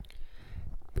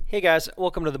Hey guys,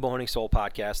 welcome to the Bowhunting Soul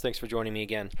podcast. Thanks for joining me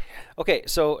again. Okay,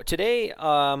 so today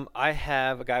I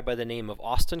have a guy by the name of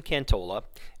Austin Cantola,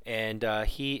 and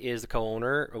he is the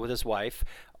co-owner with his wife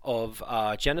of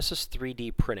Genesis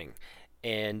 3D Printing.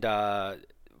 And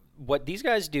what these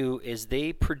guys do is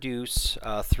they produce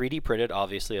 3D printed,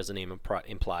 obviously, as the name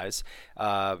implies.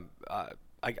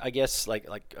 I guess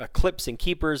like clips and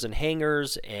keepers and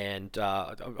hangers and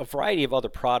a variety of other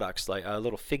products like a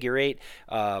little figure eight,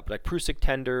 like Prusik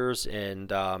tenders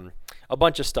and a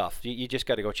bunch of stuff. You just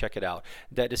got to go check it out.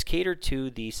 That is catered to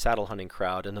the saddle hunting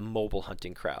crowd and the mobile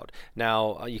hunting crowd.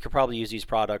 Now you could probably use these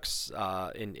products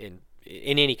in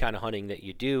any kind of hunting that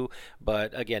you do,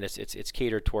 but again, it's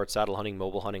catered towards saddle hunting,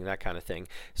 mobile hunting, that kind of thing.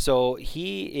 So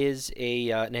he is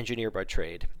an engineer by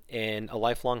trade and a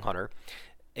lifelong hunter.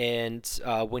 And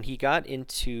when he got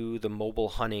into the mobile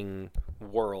hunting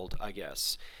world, I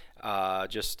guess,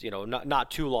 just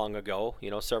not too long ago,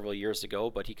 several years ago,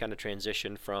 but he kind of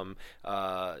transitioned from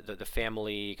the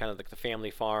family, kind of like the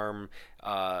family farm,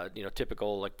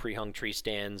 typical like pre-hung tree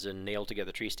stands and nailed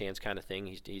together tree stands kind of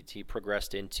thing. He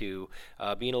progressed into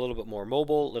being a little bit more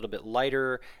mobile, a little bit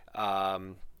lighter.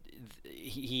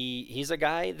 He's a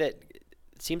guy that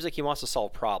seems like he wants to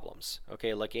solve problems,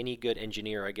 okay? Like any good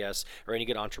engineer, I guess, or any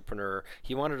good entrepreneur,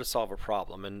 he wanted to solve a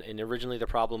problem. And originally the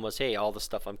problem was, hey, all the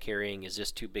stuff I'm carrying is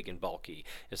just too big and bulky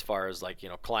as far as like,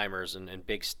 climbers and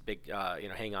big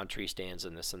hang-on tree stands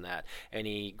and this and that. And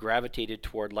he gravitated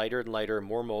toward lighter and lighter,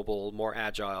 more mobile, more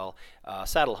agile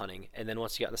saddle hunting. And then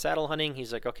once he got into saddle hunting,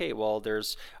 he's like, okay, well,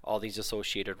 there's all these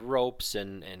associated ropes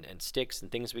and sticks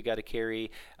and things we got to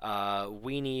carry.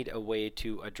 We need a way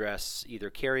to address either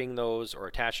carrying those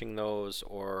or attaching those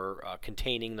or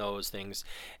containing those things.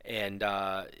 And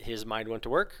his mind went to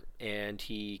work, and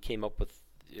he came up with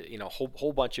a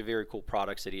whole bunch of very cool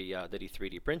products that he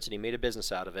 3D prints, and he made a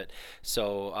business out of it.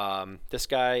 So this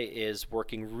guy is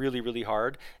working really, really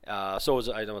hard. So is,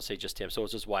 I don't want to say just him. So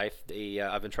is his wife.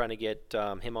 I've been trying to get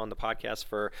him on the podcast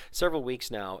for several weeks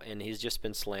now, and he's just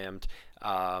been slammed.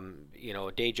 A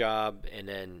day job, and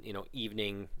then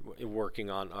evening working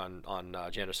on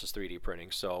Genesis 3D printing.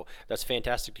 So that's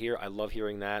fantastic to hear. I love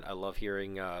hearing that. I love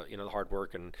hearing the hard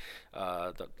work and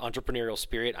the entrepreneurial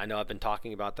spirit. I know I've been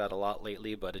talking about that a lot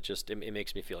lately, but it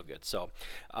makes me feel good. So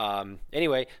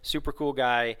anyway, super cool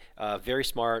guy, very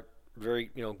smart, very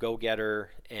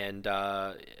go-getter, and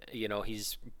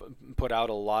he's put out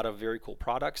a lot of very cool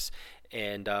products,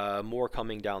 and more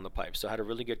coming down the pipe. So I had a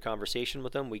really good conversation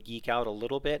with him. We geek out a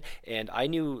little bit, and I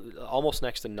knew almost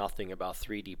next to nothing about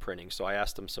 3D printing. So I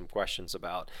asked him some questions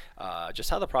about just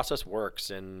how the process works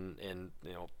and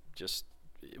just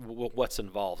what's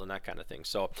involved and that kind of thing.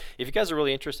 So if you guys are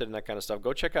really interested in that kind of stuff,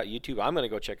 go check out YouTube. I'm going to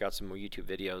go check out some more YouTube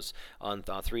videos on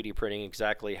 3D printing,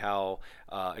 exactly how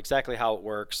it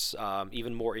works,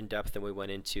 even more in depth than we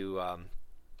went into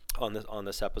on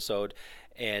this episode.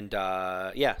 And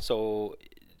so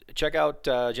check out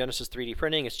Genesis 3D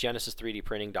Printing. It's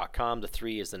genesis3dprinting.com. The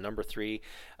 3 is the number 3.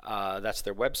 That's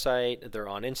their website. They're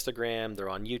on Instagram. They're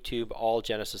on YouTube. All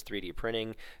Genesis 3D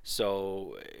Printing.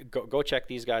 So go check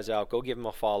these guys out. Go give them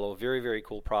a follow. Very, very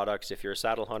cool products. If you're a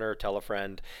saddle hunter, tell a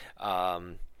friend.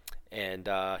 Other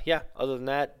than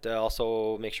that,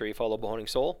 also make sure you follow Bowhunting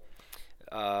Soul.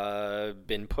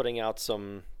 Been putting out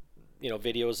some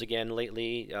videos again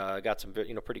lately. Got some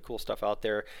pretty cool stuff out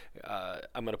there.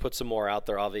 I'm going to put some more out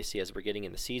there, obviously, as we're getting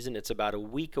in the season. It's about a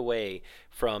week away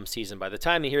from season. By the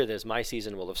time you hear this, my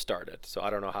season will have started. So I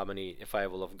don't know if I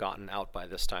will have gotten out by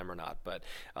this time or not, but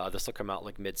this will come out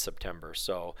like mid-September.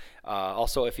 So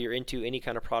also, if you're into any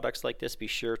kind of products like this, be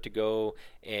sure to go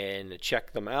and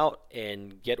check them out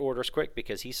and get orders quick,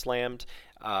 because he's slammed.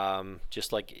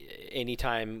 Just like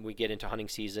anytime we get into hunting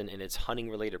season and it's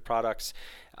hunting related products,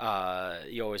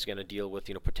 you're always going to deal with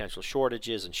potential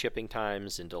shortages and shipping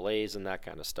times and delays and that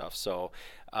kind of stuff. So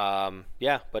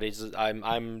but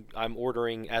I'm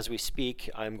ordering as we speak.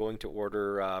 I'm going to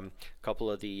order a couple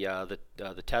of the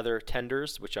tether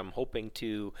tenders, which I'm hoping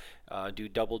to do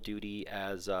double duty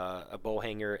as a bow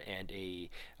hanger and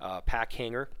a pack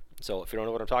hanger. So if you don't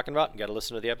know what I'm talking about, you got to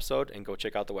listen to the episode and go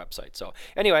check out the website. So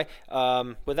anyway,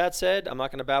 with that said, I'm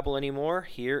not going to babble anymore.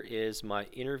 Here is my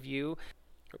interview.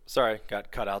 Sorry,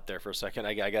 got cut out there for a second.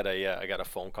 I got a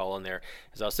phone call in there.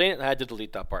 As I was saying it, I had to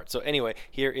delete that part. So anyway,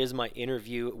 here is my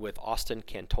interview with Austin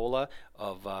Cantola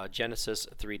of Genesis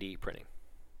 3D Printing.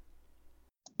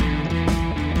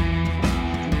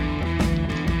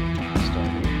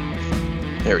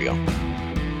 There we go.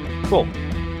 Cool.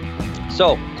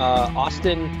 So,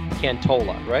 Austin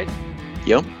Cantola, right?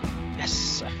 Yep.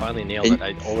 Yes, I finally nailed it.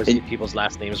 I always get people's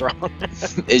last names wrong.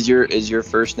 Is your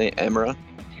first name Emra?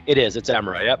 It is. It's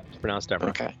Emra. Yep, it's pronounced Emra.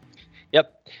 Okay.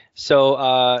 Yep.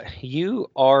 So you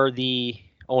are the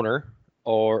owner,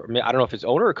 or I don't know if it's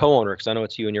owner or co-owner, because I know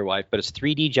it's you and your wife, but it's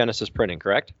 3D Genesis Printing,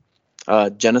 correct?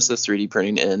 Genesis 3D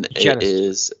Printing, and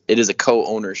Genesis. it is a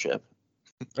co-ownership.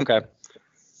 Okay.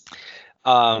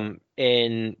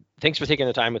 And thanks for taking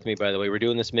the time with me, by the way. We're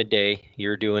doing this midday.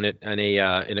 You're doing it in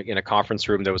a conference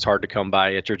room that was hard to come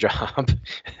by at your job,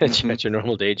 at your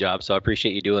normal day job. So I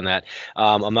appreciate you doing that.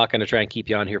 I'm not going to try and keep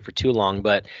you on here for too long,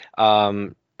 but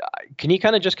can you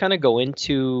kind of go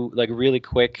into like really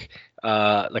quick,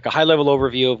 like a high level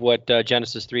overview of what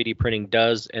Genesis 3D printing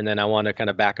does, and then I want to kind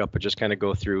of back up and just kind of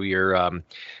go through your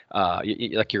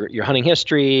like your hunting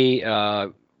history,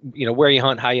 where you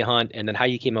hunt, how you hunt, and then how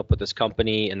you came up with this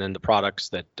company, and then the products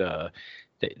that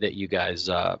you guys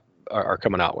are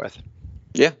coming out with.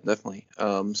 Yeah, definitely.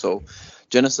 So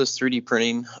Genesis 3D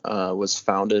Printing was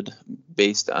founded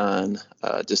based on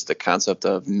just the concept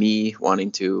of me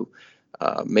wanting to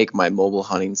make my mobile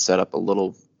hunting setup a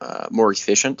little more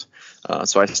efficient.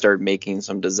 So I started making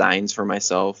some designs for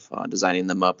myself, designing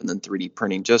them up, and then 3D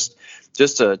printing just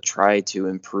to try to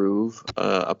improve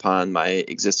upon my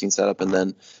existing setup, and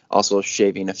then also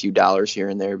shaving a few dollars here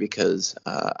and there because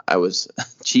I was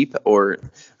cheap or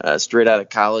straight out of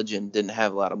college and didn't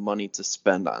have a lot of money to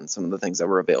spend on some of the things that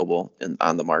were available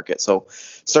on the market. So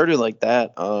started like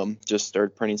that, just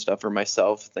started printing stuff for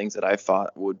myself, things that I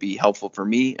thought would be helpful for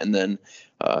me, and then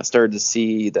started to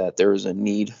see that there was a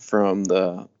need from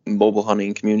the mobile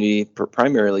hunting community,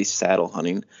 primarily saddle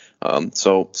hunting.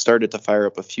 So started to fire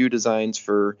up a few designs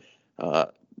for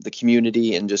the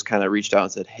community and just kind of reached out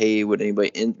and said, hey, would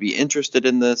anybody be interested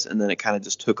in this? And then it kind of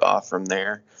just took off from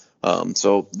there.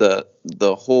 So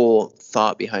the whole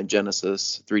thought behind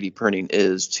Genesis 3D printing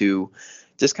is to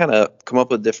just kind of come up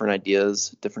with different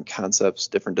ideas, different concepts,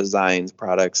 different designs,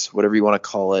 products, whatever you want to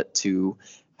call it, to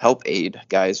help aid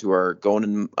guys who are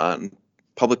going on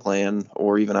public land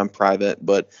or even on private,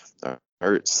 but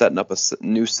are setting up a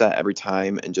new set every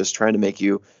time and just trying to make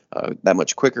you that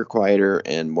much quicker, quieter,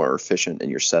 and more efficient in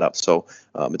your setup. So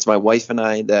it's my wife and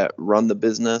I that run the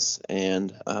business,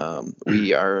 and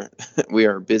we are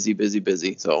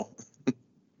busy. So.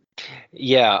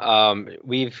 Yeah,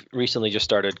 we've recently just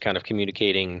started kind of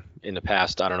communicating in the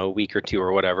past, I don't know, a week or two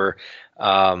or whatever,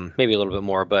 maybe a little bit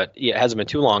more, but yeah, it hasn't been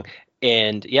too long.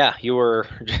 And yeah,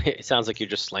 it sounds like you're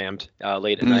just slammed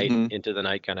late at night, into the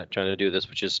night, kind of trying to do this,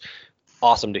 which is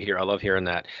awesome to hear. I love hearing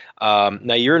that.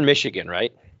 Now you're in Michigan,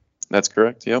 right? That's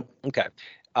correct. Yep. Okay.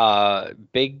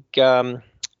 Big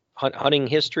hunting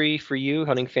history for you,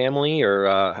 hunting family,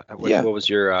 or what was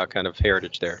your kind of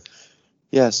heritage there?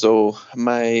 Yeah, so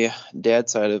my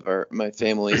dad's side of my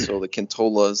family, so the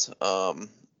Cantolas,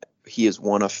 he is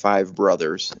one of 5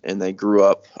 brothers, and they grew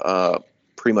up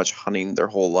pretty much hunting their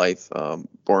whole life,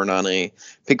 born on a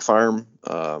pig farm,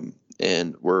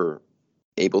 and were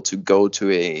able to go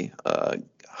to a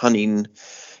hunting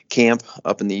camp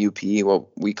up in the UP, what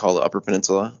we call the Upper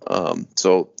Peninsula.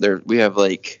 So there we have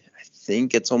I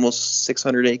think it's almost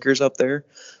 600 acres up there.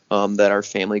 That our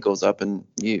family goes up, and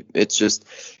it's just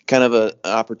kind of an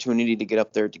opportunity to get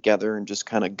up there together and just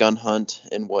kind of gun hunt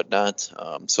and whatnot.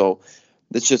 So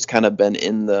it's just kind of been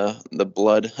in the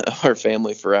blood of our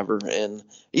family forever. And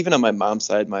even on my mom's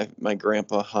side, my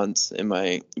grandpa hunts, and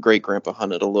my great grandpa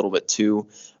hunted a little bit too,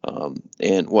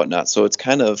 and whatnot. So it's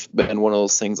kind of been one of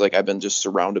those things, like I've been just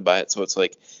surrounded by it. So it's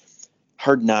like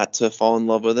hard not to fall in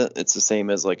love with it. It's the same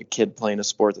as like a kid playing a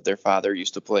sport that their father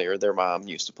used to play or their mom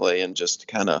used to play, and just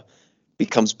kind of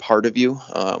becomes part of you.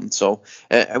 So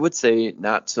I would say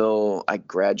not till I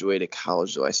graduated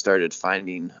college, though, I started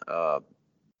finding, I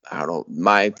don't know,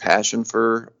 my passion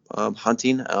for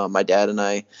hunting. My dad and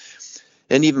I,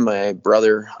 and even my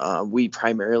brother, we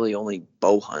primarily only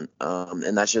bow hunt.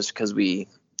 And that's just because I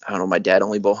don't know, my dad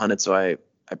only bow hunted. So I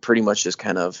pretty much just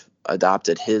kind of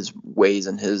adopted his ways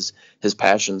and his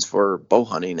passions for bow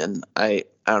hunting. And I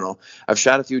don't know, I've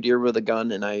shot a few deer with a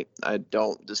gun, and I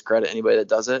don't discredit anybody that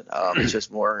does it. It's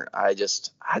just more, I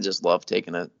just love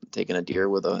taking a deer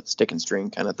with a stick and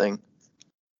string kind of thing.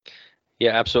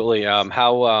 Yeah, absolutely.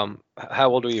 How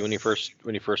old were you when you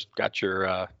first got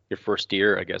your first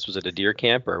deer? I guess, was it a deer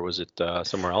camp, or was it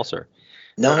somewhere else, or?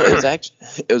 No, it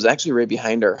was actually right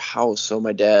behind our house. So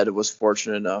my dad was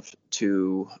fortunate enough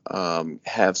to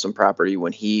have some property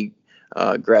when he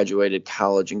graduated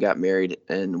college and got married,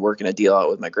 and working a deal out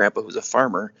with my grandpa, who's a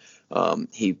farmer.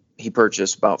 He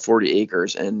purchased about 40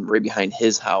 acres, and right behind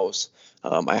his house,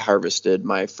 I harvested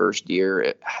my first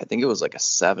deer. I think it was like a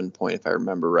 7 point, if I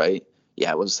remember right.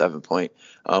 Yeah, it was a 7 point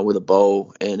with a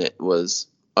bow, and it was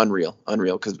unreal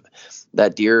because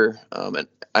that deer, and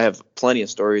I have plenty of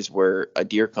stories where a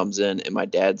deer comes in and my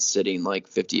dad's sitting like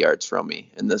 50 yards from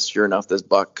me. And sure enough, this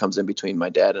buck comes in between my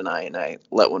dad and I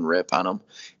let one rip on him,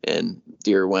 and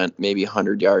deer went maybe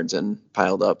 100 yards and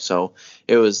piled up. So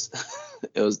it was,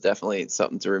 it was definitely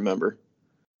something to remember.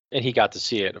 And he got to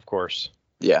see it, of course.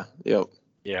 Yeah. Yep.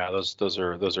 Yeah, those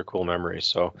are cool memories.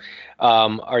 So,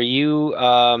 are you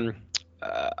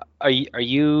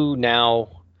now,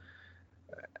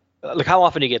 like, how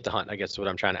often do you get to hunt? I guess is what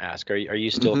I'm trying to ask. Are you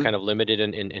still Mhm. kind of limited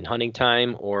in hunting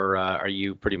time, or are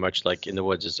you pretty much like in the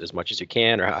woods as much as you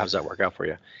can, or how does that work out for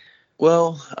you?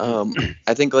 Well,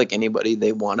 I think like anybody,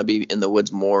 they want to be in the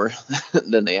woods more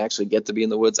than they actually get to be in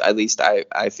the woods. At least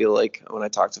I feel like when I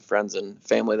talk to friends and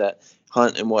family that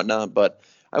hunt and whatnot. But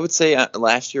I would say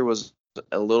last year was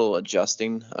a little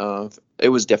adjusting. It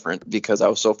was different because I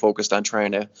was so focused on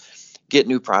trying to get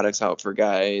new products out for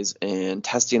guys and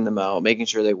testing them out, making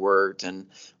sure they worked and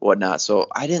whatnot. So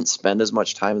I didn't spend as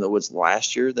much time in the woods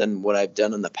last year than what I've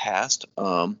done in the past.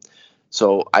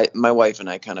 So my wife and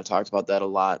I kind of talked about that a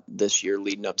lot this year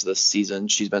leading up to this season.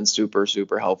 She's been super,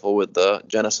 super helpful with the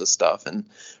Genesis stuff, and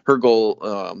her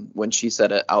goal, when she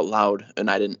said it out loud, and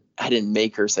I didn't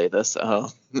make her say this.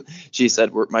 She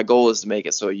said, "My goal is to make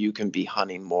it so you can be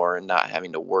hunting more and not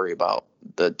having to worry about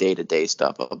the day-to-day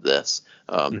stuff of this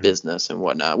business and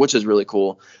whatnot," which is really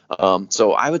cool.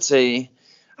 So I would say,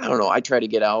 I don't know, I try to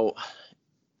get out.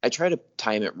 I try to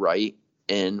time it right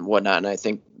and whatnot. And I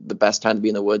think the best time to be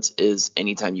in the woods is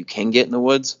anytime you can get in the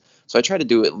woods. So I try to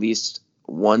do at least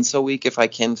once a week if I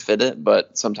can fit it,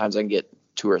 but sometimes I can get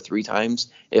 2 or 3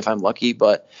 times if I'm lucky.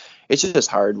 But it's just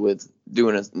hard with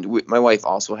doing it. My wife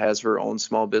also has her own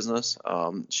small business.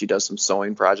 She does some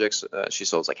sewing projects. She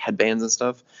sews like headbands and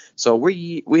stuff. So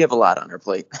we have a lot on our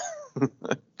plate.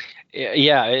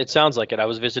 Yeah, it sounds like it. I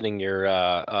was visiting your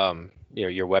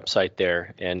website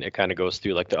there, and it kind of goes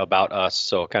through like the about us,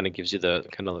 so it kind of gives you the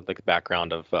kind of like the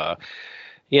background of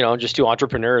just two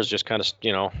entrepreneurs just kind of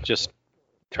just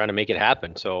trying to make it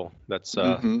happen. So that's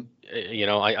Mhm.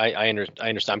 I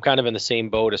understand. I'm kind of in the same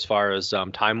boat as far as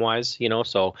time wise,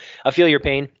 so I feel your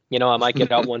pain. I might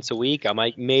get out once a week. I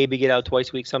might maybe get out twice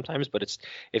a week sometimes, but it's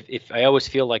if I always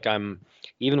feel like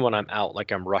even when I'm out,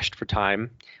 like I'm rushed for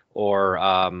time, or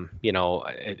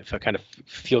if I kind of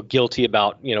feel guilty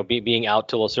about being out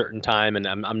till a certain time, and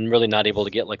I'm really not able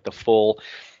to get like the full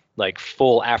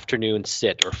afternoon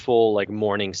sit or full like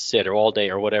morning sit or all day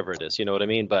or whatever it is, you know what I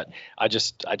mean? But I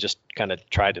just kind of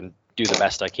try to do the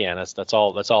best I can. That's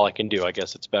all I can do. I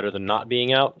guess it's better than not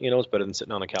being out, it's better than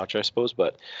sitting on the couch, I suppose.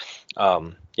 But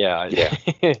yeah, Yeah,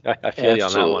 I feel you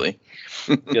on that one. absolutely.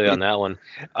 Feel you on that one.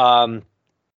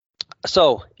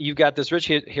 So you've got this rich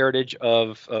heritage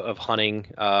of hunting.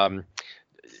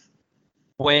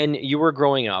 When you were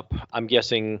growing up, I'm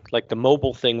guessing like the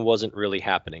mobile thing wasn't really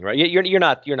happening, right? You're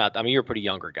not. I mean, you're a pretty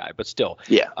younger guy, but still.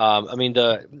 Yeah. I mean,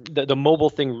 the mobile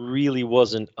thing really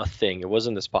wasn't a thing. It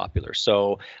wasn't this popular.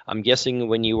 So I'm guessing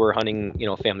when you were hunting,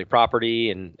 family property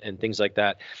and things like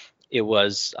that, it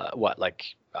was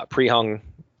pre-hung,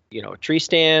 tree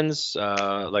stands,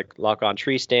 like lock-on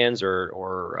tree stands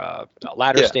or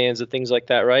ladder Yeah. stands and things like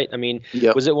that, right? I mean,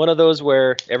 Yep. was it one of those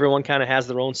where everyone kind of has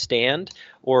their own stand,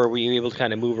 or were you able to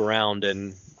kind of move around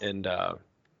and Well,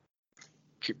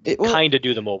 kind of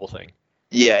do the mobile thing?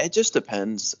 yeah, it just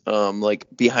depends. Like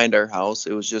behind our house,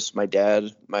 it was just my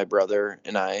dad, my brother,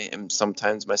 and I, and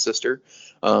sometimes my sister.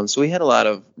 So we had a lot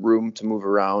of room to move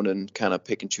around and kind of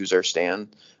pick and choose our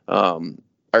stand.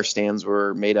 Our stands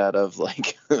were made out of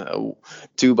like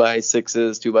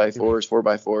 2x6s, 2x4s,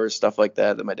 4x4s, stuff like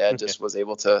that. That my dad Okay. just was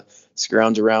able to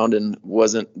scrounge around, and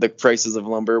wasn't the prices of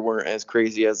lumber weren't as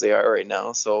crazy as they are right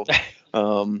now. So,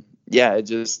 yeah,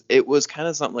 it was kind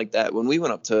of something like that. When we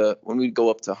go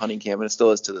up to hunting camp, and it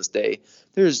still is to this day,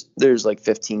 there's like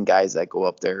 15 guys that go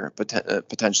up there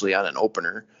potentially on an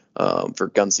opener for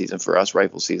gun season, for us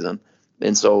rifle season.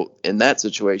 And so in that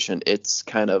situation, it's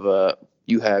kind of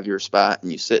you have your spot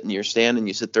and you sit in your stand and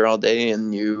you sit there all day,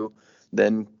 and you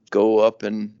then go up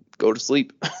and go to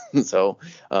sleep. So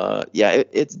yeah,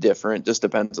 it's different. Just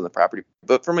depends on the property.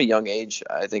 But from a young age,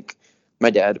 I think my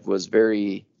dad was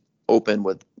very open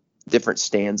with different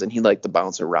stands, and he liked to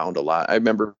bounce around a lot. I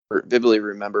vividly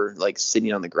remember like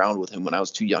sitting on the ground with him when I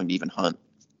was too young to even hunt,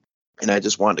 and I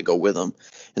just wanted to go with him.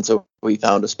 And so we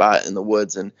found a spot in the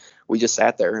woods, and we just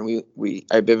sat there, and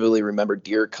I vividly remember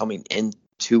deer coming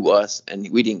into us, and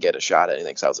we didn't get a shot at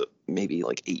anything. So I was maybe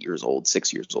like 8 years old,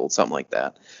 6 years old, something like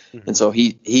that. And so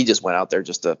he just went out there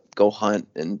just to go hunt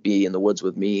and be in the woods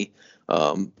with me.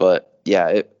 But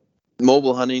yeah,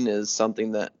 mobile hunting is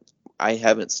something that I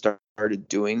haven't started started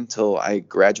doing till I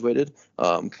graduated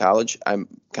college. I'm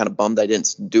kind of bummed I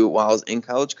didn't do it while I was in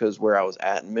college, because where I was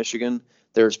at in Michigan,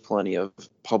 there's plenty of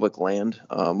public land.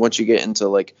 Once you get into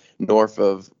like north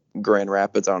of Grand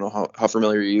Rapids, I don't know how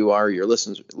familiar you are. Your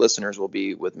listeners will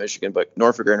be with Michigan, but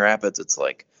north of Grand Rapids, it's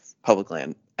like public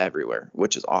land everywhere,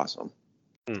 which is awesome.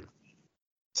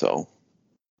 So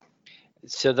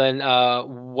then,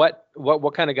 what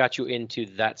kind of got you into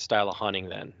that style of hunting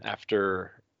then?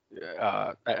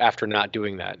 After not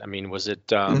doing that, I mean, was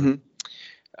it a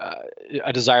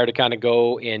desire to kind of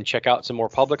go and check out some more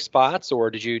public spots,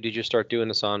 or did you start doing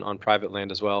this on private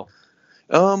land as well?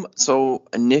 So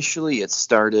initially it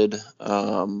started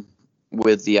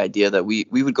with the idea that we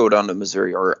would go down to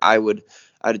Missouri, or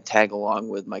I'd tag along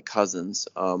with my cousins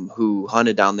who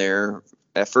hunted down there.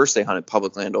 At first they hunted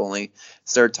public land only,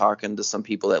 started talking to some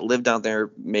people that lived down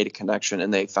there, made a connection,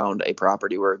 and they found a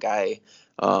property where a guy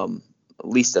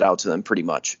leased it out to them pretty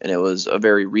much. And it was a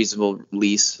very reasonable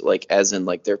lease, like as in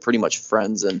like they're pretty much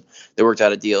friends, and they worked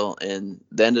out a deal, and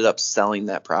they ended up selling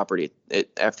that property.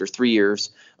 After 3 years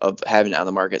of having it on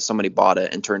the market, somebody bought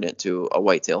it and turned it into a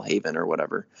whitetail haven or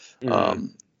whatever.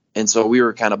 And so we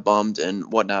were kind of bummed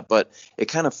and whatnot, but it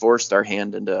kind of forced our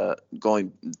hand into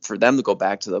going for them to go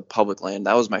back to the public land.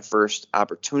 That was my first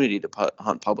opportunity to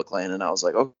hunt public land. And I was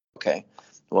like, okay,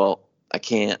 well, I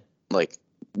can't like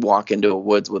walk into a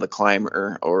woods with a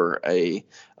climber or a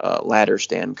ladder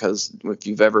stand, because if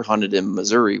you've ever hunted in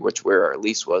Missouri, which where our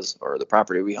lease was, or the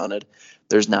property we hunted,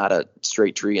 there's not a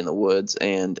straight tree in the woods,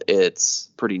 and it's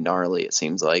pretty gnarly, it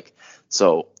seems like.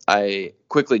 So I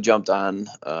quickly jumped on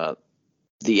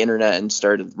the internet and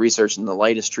started researching the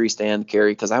lightest tree stand to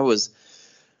carry, because I was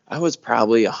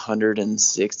probably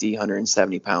 160,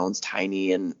 170 pounds,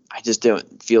 tiny, and I just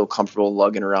didn't feel comfortable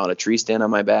lugging around a tree stand on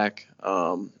my back.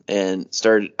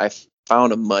 I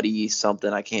found a muddy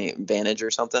something, I can't, Vantage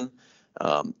or something.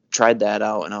 Tried that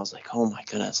out, and I was like, oh my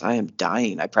goodness, I am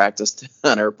dying. I practiced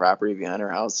on our property behind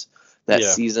our house that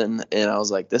season, and I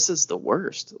was like, this is the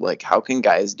worst. Like, how can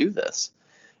guys do this?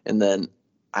 And then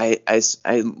I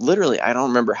literally, I don't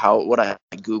remember what I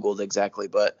Googled exactly,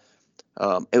 but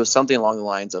it was something along the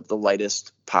lines of the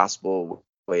lightest possible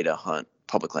way to hunt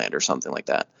public land or something like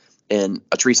that. And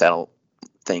a tree saddle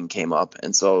thing came up.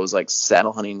 And so it was like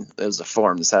saddle hunting. It was the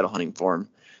saddle hunting forum.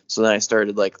 So then I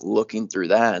started like looking through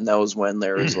that. And that was when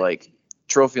there was like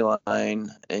Trophy Line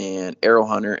and Arrow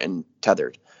Hunter and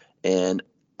Tethered. And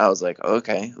I was like,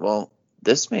 okay, well,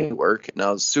 this may work. And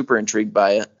I was super intrigued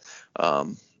by it.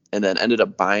 And then ended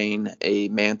up buying a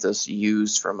Mantis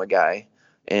used from a guy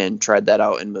and tried that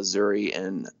out in Missouri.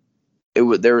 And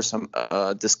there was some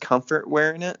discomfort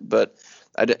wearing it, but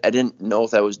I didn't know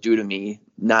if that was due to me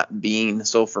not being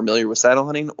so familiar with saddle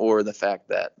hunting, or the fact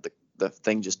that the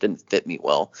thing just didn't fit me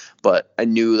well. But I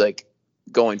knew like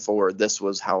going forward, this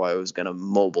was how I was going to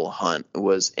mobile hunt,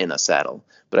 was in a saddle.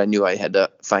 But I knew I had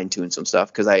to fine tune some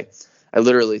stuff, because I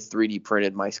literally 3D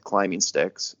printed my climbing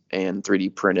sticks and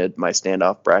 3D printed my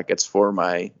standoff brackets for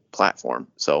my platform.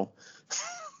 So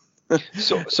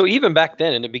even back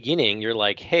then in the beginning, you're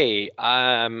like, hey,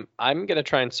 I'm going to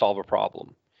try and solve a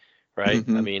problem, right?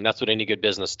 Mm-hmm. I mean, that's what any good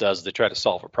business does. They try to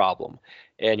solve a problem.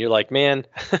 And you're like, man,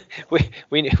 we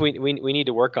need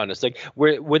to work on this. Like,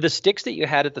 were the sticks that you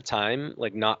had at the time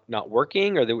like not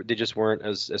working, or they just weren't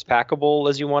as packable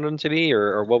as you wanted them to be,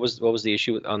 or what was the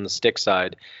issue on the stick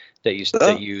side that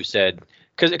you said?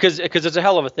 Because it's a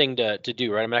hell of a thing to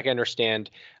do, right? I mean, I can understand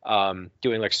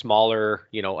doing like smaller,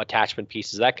 attachment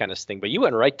pieces, that kind of thing, but you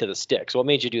went right to the sticks. What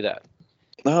made you do that?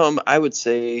 I would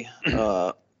say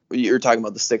you're talking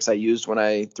about the sticks I used when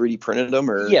I 3D printed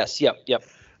them, or? Yes. Yep.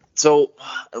 So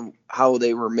how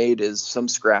they were made is some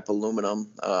scrap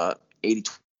aluminum,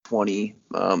 80/20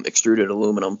 extruded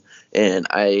aluminum, and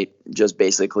I just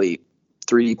basically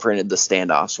 3D printed the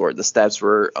standoffs for it. The steps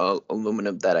were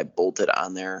aluminum that I bolted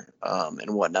on there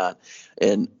and whatnot.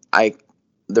 And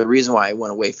the reason why I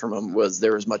went away from them was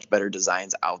there was much better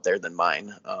designs out there than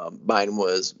mine. Mine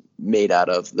was made out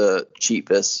of the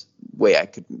cheapest way I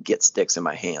could get sticks in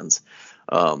my hands.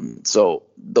 So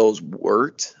those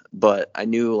worked, but I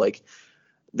knew like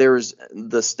there was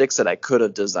the sticks that I could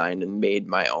have designed and made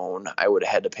my own. I would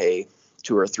have had to pay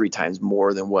 2 or 3 times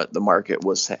more than what the market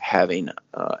was having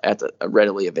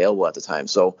readily available at the time.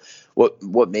 So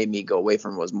what made me go away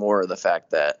from was more of the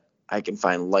fact that I can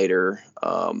find lighter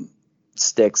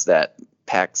sticks that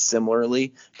pack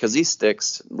similarly, because these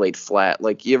sticks laid flat.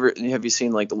 Like have you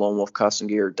seen like the Lone Wolf Custom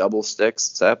Gear double sticks,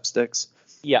 SAP sticks?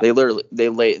 Yeah. They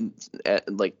lay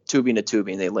at like tubing to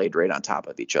tubing. They laid right on top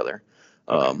of each other.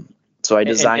 Okay. So I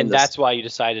designed and that's why you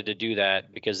decided to do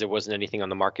that, because there wasn't anything on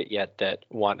the market yet that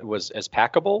was as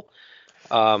packable.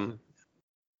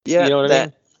 Yeah, You know what I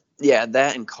mean?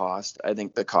 that and cost. I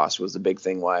think the cost was the big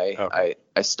thing why Okay.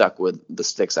 I stuck with the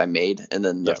sticks I made, and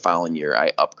then the Yeah. following year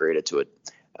I upgraded to it.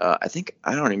 I think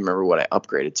I don't even remember what I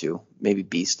upgraded to. Maybe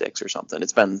B sticks or something.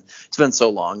 It's been so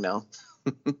long now.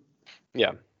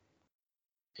 Yeah.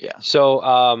 Yeah.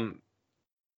 So,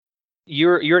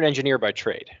 you're an engineer by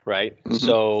trade, right?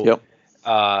 So,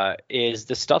 Yep. is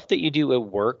the stuff that you do at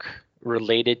work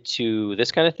related to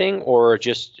this kind of thing, or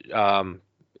just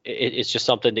it's just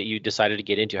something that you decided to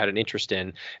get into, had an interest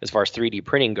in as far as 3D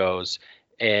printing goes?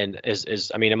 And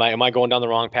I mean, am I going down the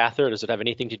wrong path there? Does it have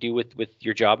anything to do with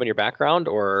your job and your background,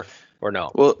 or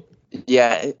no? Well,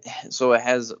 yeah. So it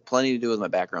has plenty to do with my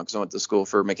background because I went to school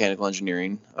for mechanical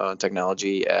engineering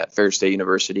technology at Fair State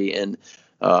University and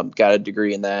got a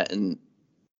degree in that and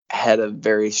had a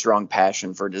very strong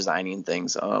passion for designing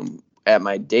things. At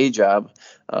my day job,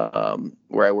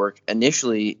 where I work,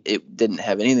 initially it didn't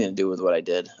have anything to do with what I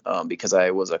did because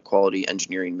I was a quality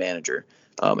engineering manager.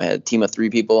 I had a team of 3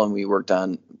 people, and we worked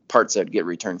on parts that get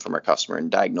returned from our customer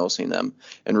and diagnosing them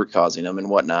and root causing them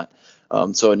and whatnot.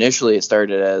 So initially, it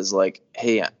started as like,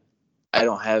 hey,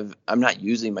 I'm not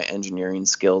using my engineering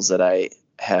skills that I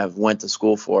have went to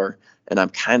school for, and I'm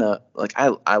kind of like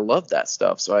I love that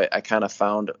stuff. So I kind of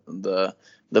found the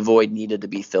void needed to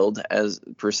be filled as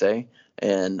per se,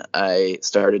 and I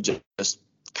started just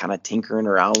kind of tinkering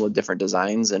around with different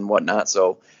designs and whatnot.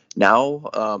 So now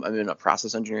I'm in a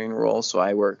process engineering role, so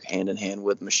I work hand in hand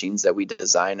with machines that we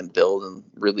design and build and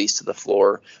release to the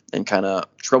floor, and kind of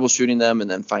troubleshooting them and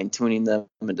then fine tuning them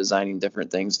and designing different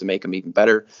things to make them even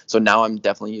better. So now I'm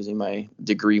definitely using my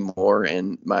degree more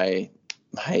in my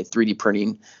 3D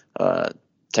printing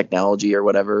technology or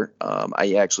whatever.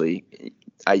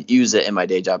 I use it in my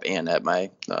day job and at my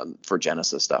for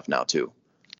Genesis stuff now too.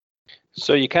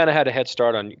 So you kind of had a head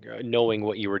start on knowing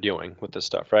what you were doing with this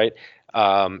stuff, right?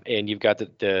 And you've got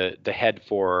the head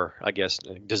for, I guess,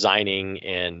 designing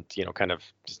and kind of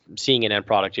seeing an end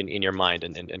product in your mind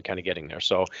and kind of getting there.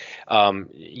 So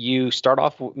you start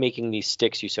off making these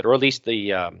sticks, you said, or at least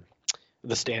the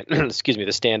stand, excuse me,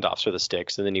 the standoffs for the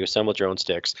sticks, and then you assembled your own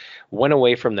sticks. Went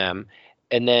away from them,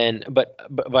 and then, but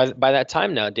by that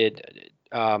time now, did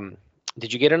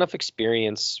you get enough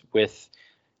experience with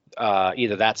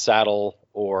either that saddle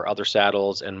or other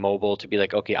saddles and mobile to be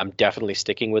like, okay, I'm definitely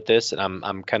sticking with this, and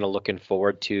I'm kind of looking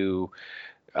forward to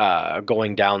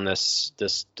going down this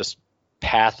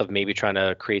path of maybe trying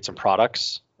to create some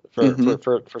products for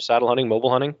Mm-hmm. saddle hunting, mobile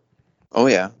hunting? Oh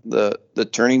yeah, the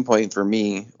turning point for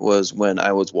me was when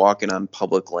I was walking on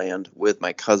public land with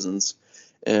my cousins,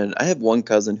 and I have one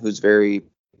cousin who's very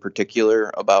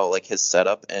particular about like his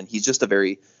setup, and he's just a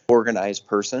very organized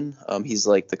person. He's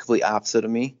like the complete opposite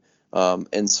of me,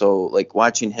 and so like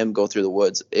watching him go through the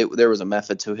woods, there was a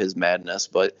method to his madness,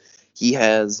 but he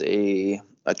has a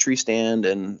tree stand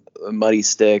and muddy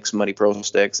sticks, muddy pro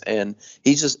sticks, and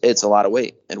it's a lot of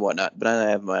weight and whatnot. But I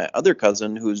have my other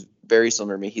cousin who's very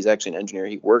similar to me. He's actually an engineer.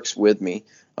 He works with me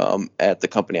at the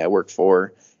company I work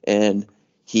for, and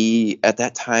at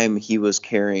that time he was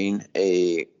carrying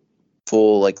a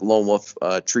full like lone wolf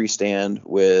tree stand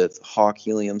with hawk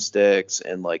helium sticks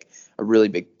and like a really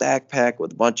big backpack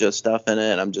with a bunch of stuff in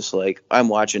it. And I'm just like, I'm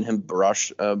watching him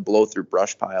blow through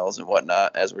brush piles and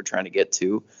whatnot as we're trying to get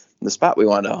to the spot we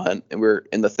want to hunt, and we're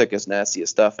in the thickest,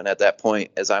 nastiest stuff. And at that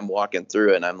point, as I'm walking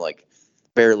through it, and I'm like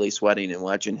barely sweating and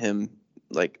watching him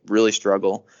like really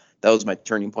struggle, that was my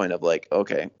turning point of like,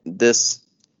 okay, this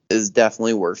is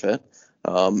definitely worth it.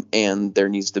 And there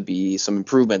needs to be some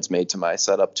improvements made to my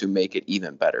setup to make it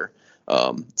even better.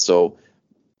 So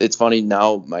it's funny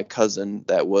now, my cousin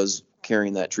that was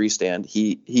carrying that tree stand,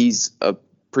 he's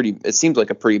it seems like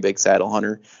a pretty big saddle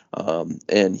hunter.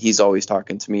 And he's always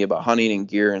talking to me about hunting and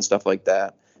gear and stuff like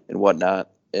that and whatnot.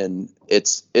 And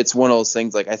it's one of those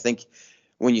things, like, I think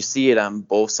when you see it on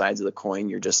both sides of the coin,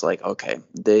 you're just like, okay,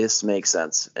 this makes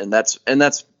sense. And that's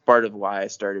part of why I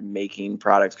started making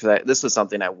products, because this was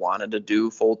something I wanted to do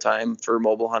full time for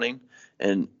mobile hunting.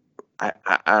 And I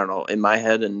don't know, in my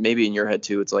head, and maybe in your head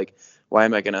too, it's like, why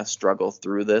am I going to struggle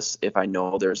through this if I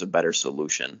know there's a better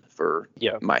solution for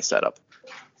Yeah, my setup?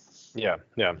 yeah,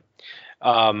 yeah.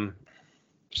 Um,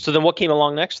 so then what came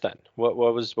along next then? What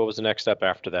was the next step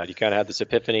after that? You kind of had this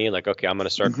epiphany, like, okay, I'm going to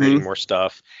start creating Mm-hmm. more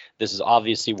stuff. This is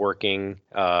obviously working,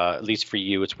 at least for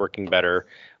you, it's working better.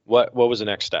 What was the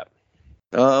next step?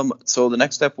 So the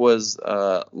next step was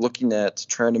looking at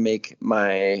trying to make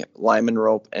my lineman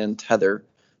rope and tether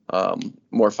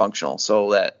more functional.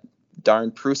 So that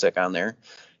darn Prusik on there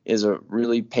is a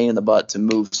really pain in the butt to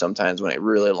move sometimes when it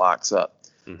really locks up.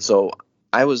 Hmm. So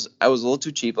I was a little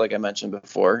too cheap, like I mentioned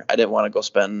before. I didn't want to go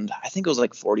spend, I think it was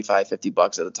like 45,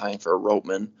 $50 at the time for a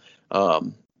Ropeman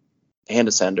hand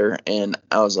ascender. And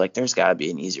I was like, there's got to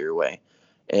be an easier way.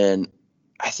 And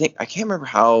I can't remember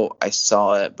how I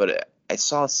saw it, but I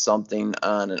saw something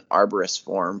on an arborist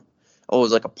form. Oh, it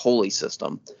was like a pulley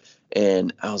system.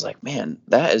 And I was like, man,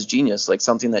 that is genius. Like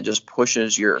something that just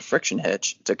pushes your friction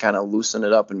hitch to kind of loosen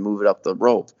it up and move it up the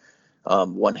rope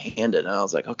one-handed. And I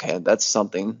was like, okay, that's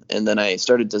something. And then I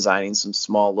started designing some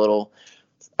small little,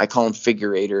 I call them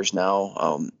figurators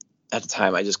now. At the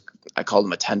time, I called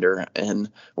them a tender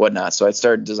and whatnot. So I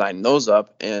started designing those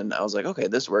up, and I was like, okay,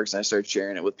 this works. And I started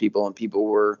sharing it with people, and people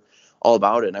were all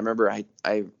about it. And I remember I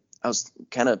was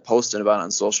kind of posting about it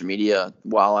on social media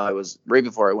while I was right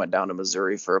before I went down to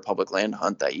Missouri for a public land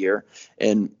hunt that year.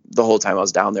 And the whole time I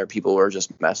was down there, people were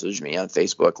just messaging me on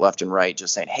Facebook left and right,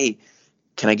 just saying, hey,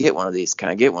 can I get one of these? Can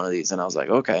I get one of these? And I was like,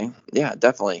 okay, yeah,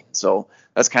 definitely. So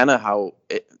that's kind of how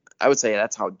I would say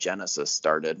that's how Genesis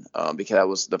started, because that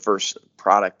was the first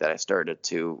product that I started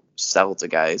to sell to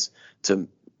guys to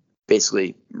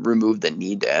basically remove the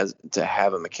need to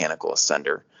have a mechanical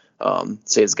ascender.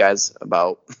 Saves guys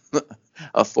about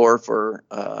about four for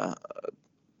the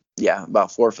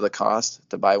cost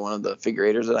to buy one of the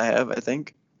figurators that I have, I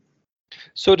think.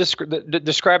 So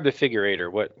describe the figurator.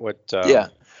 What? Yeah.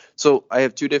 So I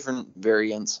have two different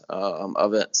variants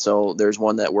of it. So there's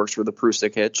one that works for the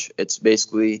Prusik hitch. It's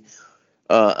basically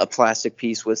a plastic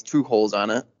piece with two holes on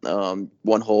it.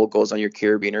 One hole goes on your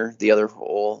carabiner. The other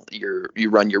hole, you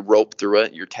run your rope through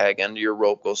it. Your tag end of your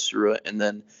rope goes through it, and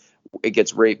then it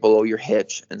gets right below your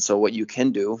hitch. And so what you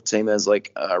can do, same as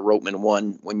like Ropeman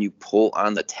 1, when you pull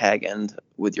on the tag end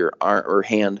with your arm or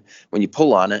hand, when you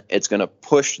pull on it, it's going to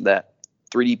push that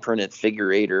 3D printed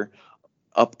figurator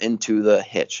up into the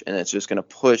hitch, and it's just going to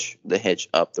push the hitch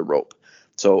up the rope.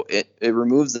 So it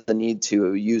removes the need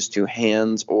to use two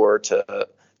hands or to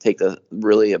take a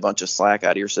bunch of slack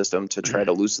out of your system to try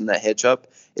to loosen that hitch up.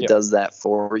 It does that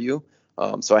for you.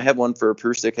 So I have one for a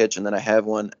Prusik hitch, and then I have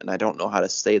one, and I don't know how to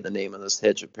say the name of this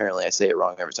hitch. Apparently I say it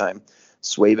wrong every time.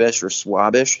 Swabish or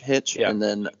Swabish hitch, and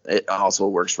then it also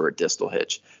works for a distal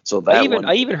hitch. So that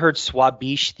I even heard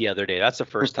Swabish the other day. That's the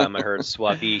first time I heard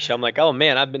Swabish. I'm like, oh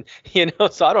man, I've been,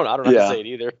 so I don't know how to say it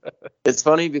either. It's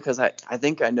funny because I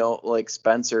think I know like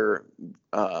Spencer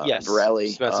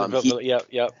Varelli.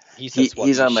 Yep.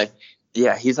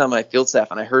 He's on my field staff,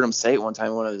 and I heard him say it one time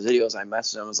in one of his videos. I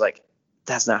messaged him, I was like,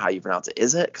 that's not how you pronounce it,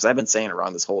 is it? Because I've been saying it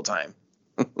wrong this whole time.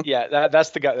 Yeah,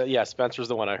 that's the guy. Yeah, Spencer's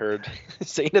the one I heard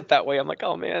saying it that way. I'm like,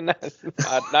 oh man, now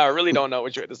I really don't know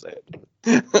which way to say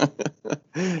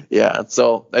it. Yeah,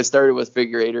 so I started with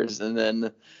figurators, and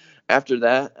then after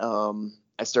that,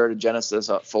 I started Genesis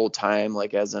up full time,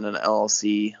 like as in an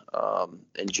LLC,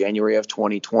 in January of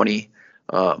 2020.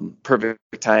 Perfect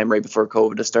time right before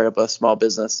COVID to start up a small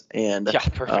business, and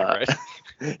perfect, right?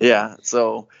 Yeah,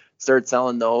 so started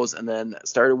selling those, and then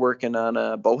started working on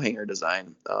a bow hanger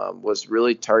design. Was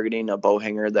really targeting a bow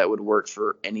hanger that would work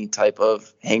for any type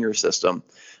of hanger system.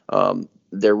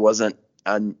 There wasn't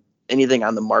anything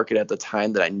on the market at the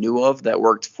time that I knew of that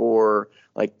worked for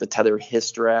like the Tether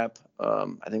Histrap. I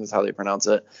think that's how they pronounce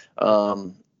it.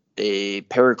 A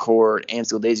paracord,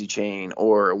 Ansteel daisy chain,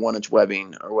 or a 1-inch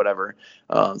webbing or whatever.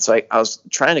 So I was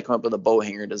trying to come up with a bow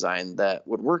hanger design that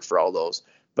would work for all those,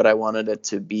 but I wanted it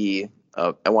to be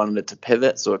I wanted it to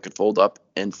pivot so it could fold up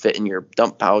and fit in your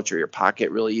dump pouch or your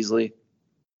pocket really easily.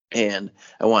 And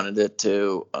I wanted it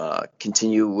to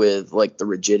continue with like the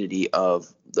rigidity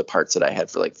of the parts that I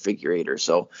had for like figurator.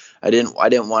 So I didn't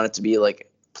want it to be like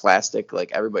plastic,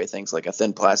 like everybody thinks, like a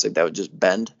thin plastic that would just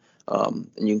bend. And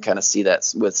you can kind of see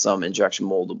that with some injection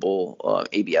moldable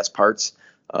ABS parts.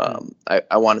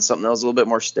 I wanted something that was a little bit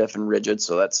more stiff and rigid.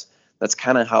 So that's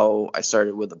kind of how I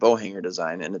started with the bow hanger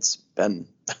design, and it's been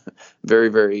very,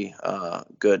 very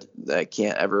good. I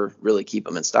can't ever really keep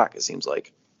them in stock, it seems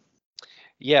like.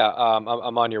 Yeah,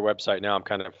 I'm on your website now. I'm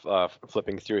kind of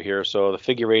flipping through here. So the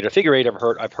figurator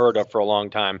I've heard of for a long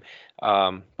time,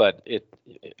 but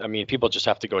people just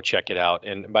have to go check it out.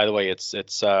 And by the way, it's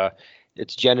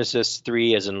Genesis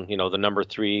 3, as in the number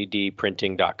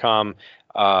 3dprinting.com,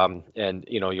 and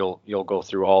you'll go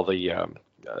through all the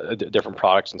different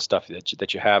products and stuff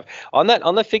that you have on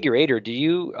that figurator. Do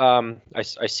you I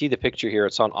see the picture here,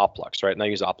 it's on Oplux, right? And I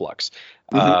use Oplux.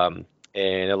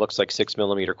 And it looks like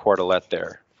 6mm cordelette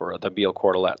there for the Beal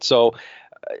cordelette. So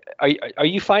are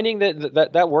you finding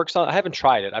that works on? I haven't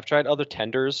tried it. I've tried other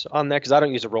tenders on that because I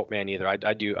don't use a Ropeman either.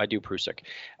 I do Prusik.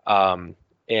 And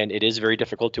it is very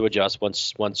difficult to adjust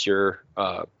once you're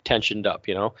tensioned up,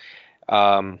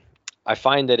 I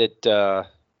find that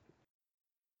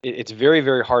it's very,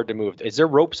 very hard to move. Is there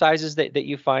rope sizes that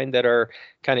you find that are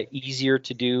kind of easier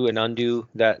to do and undo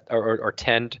that or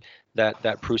tend that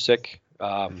Prusik?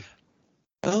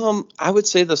 I would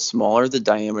say the smaller the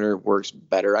diameter works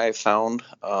better, I've found,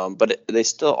 but they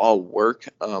still all work.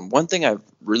 One thing I've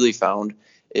really found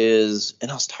is,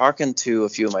 and I was talking to a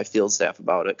few of my field staff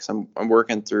about it because I'm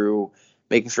working through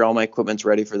making sure all my equipment's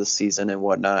ready for the season and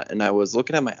whatnot, and I was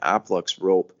looking at my Oplux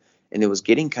rope, and it was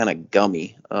getting kind of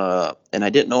gummy, and I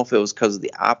didn't know if it was because of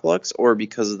the Oplux or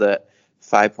because of that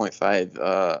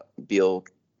 5.5 Beal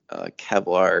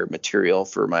Kevlar material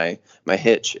for my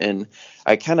hitch. And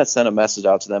I kind of sent a message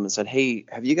out to them and said, hey,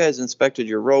 have you guys inspected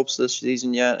your ropes this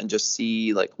season yet, and just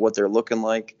see like what they're looking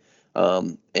like?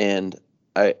 And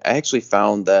I actually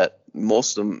found that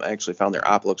most of them actually found their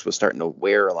Oplux was starting to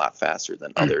wear a lot faster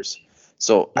than others.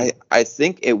 So I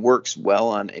think it works well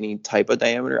on any type of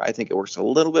diameter. I think it works a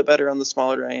little bit better on the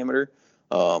smaller diameter.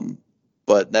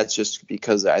 But that's just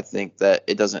because I think that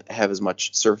it doesn't have as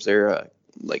much surface area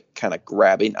like kind of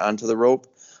grabbing onto the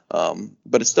rope.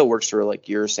 But it still works for like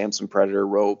your Samson Predator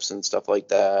ropes and stuff like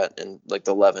that, and like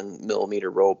the 11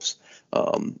 millimeter ropes.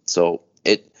 So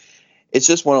it's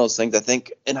just one of those things, I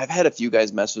think. And I've had a few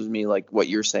guys message me like what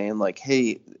you're saying, like,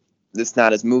 hey, it's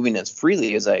not as moving as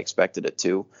freely as I expected it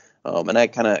to. And I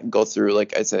kind of go through,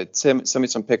 like I said, send me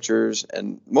some pictures,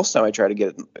 and most of the time I try to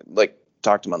get like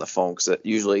talk to them on the phone because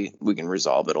usually we can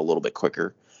resolve it a little bit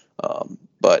quicker.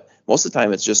 But most of the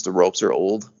time it's just the ropes are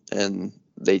old and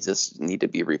they just need to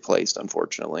be replaced,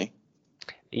 unfortunately.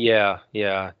 Yeah,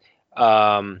 yeah.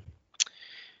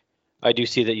 I do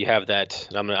see that you have that.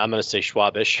 I'm gonna say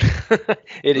Schwabish.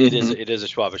 It is a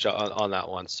Schwabish on that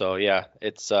one. So yeah,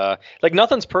 it's like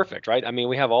nothing's perfect, right? I mean,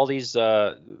 we have all these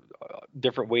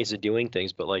different ways of doing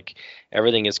things, but like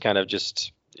everything is kind of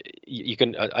just you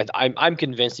can. I'm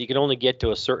convinced you can only get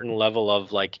to a certain level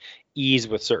of like ease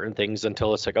with certain things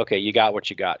until it's like, okay, you got what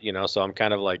you got, you know. So I'm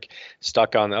kind of like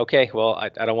stuck on, okay, well, I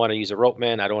don't want to use a rope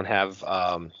man. I don't have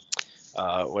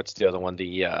what's the other one?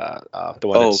 The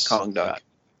one that's Kong Duck.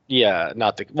 yeah,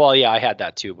 not the well, yeah, I had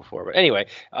that too before, but anyway,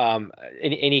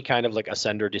 any kind of like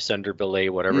ascender, descender, belay,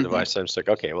 whatever device, I'm just like,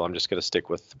 okay, well, I'm just gonna stick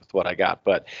with what I got.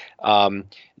 But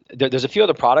there's a few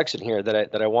other products in here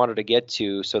that I wanted to get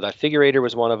to. So that Figurator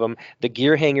was one of them. The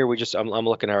gear hanger, I'm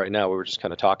looking at right now. We were just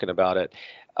kind of talking about it.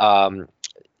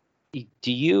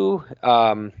 Do you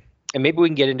and maybe we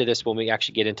can get into this when we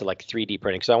actually get into like 3D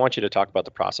printing, because I want you to talk about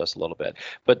the process a little bit.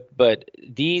 But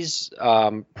these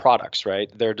products, right?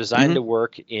 They're designed to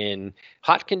work in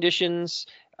hot conditions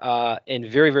and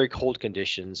very, very cold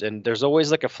conditions. And there's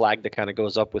always like a flag that kind of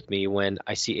goes up with me when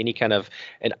I see any kind of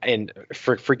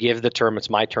forgive the term, it's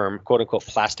my term, quote unquote,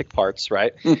 plastic parts,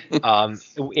 right?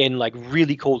 In like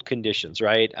really cold conditions,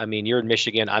 right? I mean, you're in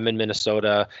Michigan, I'm in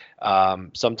Minnesota.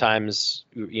 Sometimes,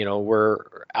 you know, we're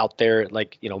out there at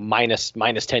like, you know, minus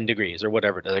 10 degrees or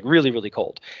whatever, like really, really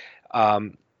cold.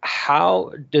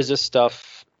 How does this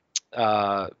stuff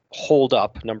hold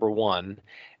up, number one?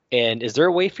 And is there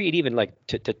a way for you to even like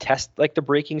to test like the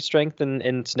breaking strength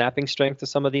and snapping strength of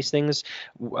some of these things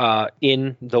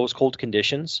in those cold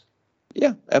conditions?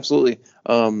 Yeah, absolutely.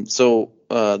 So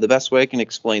the best way I can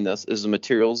explain this is the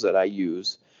materials that I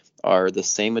use are the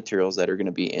same materials that are going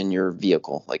to be in your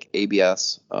vehicle. Like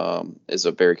ABS is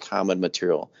a very common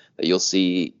material that you'll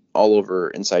see all over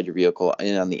inside your vehicle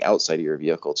and on the outside of your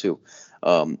vehicle too.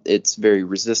 It's very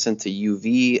resistant to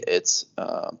UV. It's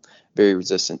very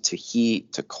resistant to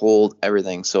heat, to cold,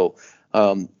 everything. So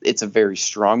it's a very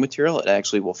strong material. It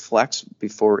actually will flex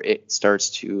before it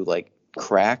starts to like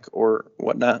crack or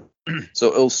whatnot. So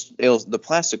the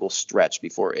plastic will stretch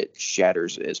before it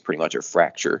shatters, is pretty much a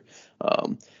fracture.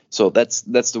 So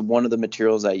that's one of the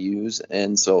materials I use,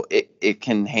 and so it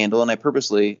can handle. And I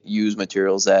purposely use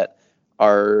materials that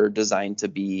are designed to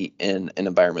be in an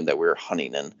environment that we're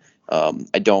hunting in.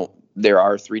 There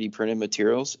are 3D printed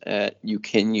materials you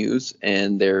can use,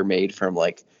 and they're made from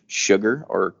like sugar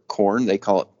or corn. They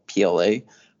call it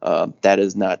PLA. That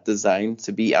is not designed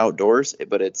to be outdoors,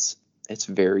 but it's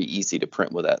very easy to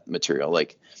print with that material.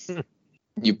 Like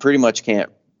you pretty much can't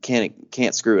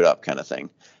screw it up, kind of thing.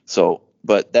 So,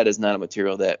 but that is not a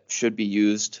material that should be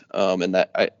used, and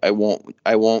that I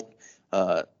won't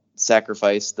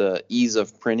sacrifice the ease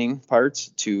of printing parts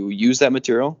to use that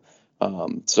material.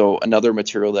 So another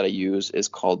material that I use is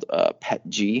called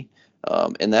PETG,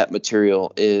 and that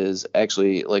material is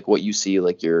actually like what you see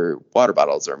like your water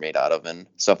bottles are made out of and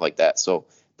stuff like that. So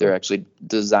they're actually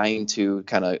designed to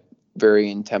kind of vary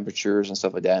in temperatures and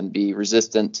stuff like that and be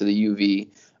resistant to the UV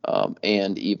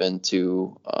and even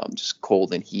to just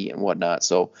cold and heat and whatnot.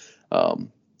 So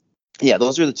Yeah,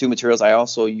 those are the two materials. I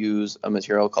also use a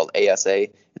material called ASA.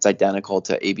 It's identical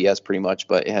to ABS pretty much,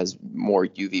 but it has more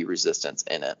UV resistance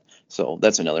in it. So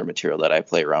that's another material that I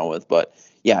play around with. But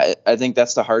yeah, I think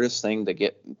that's the hardest thing to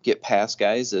get past,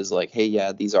 guys, is like, hey,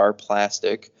 yeah, these are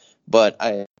plastic, but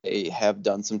I have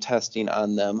done some testing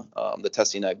on them. The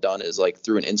testing I've done is like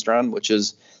through an Instron, which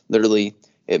is literally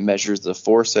it measures the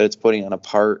force that it's putting on a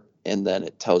part, and then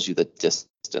it tells you the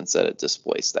distance that it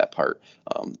displaced that part.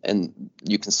 And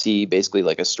you can see basically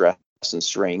like a stress and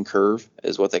strain curve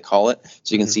is what they call it.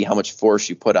 So you can see how much force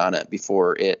you put on it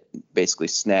before it basically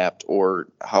snapped or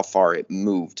how far it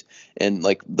moved. And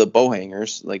like the bow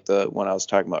hangers, like the one I was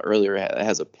talking about earlier, it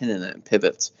has a pin in it and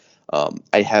pivots.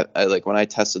 Like when I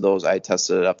tested those, I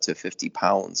tested it up to 50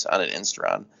 pounds on an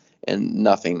Instron, and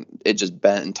nothing. It just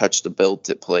bent and touched the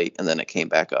billet plate, and then it came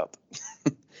back up.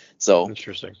 So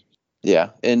Interesting. yeah,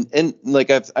 and like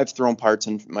I've thrown parts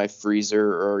in my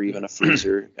freezer or even a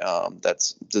freezer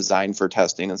that's designed for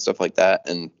testing and stuff like that,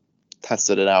 and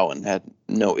tested it out and had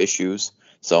no issues.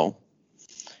 So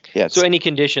yeah. So any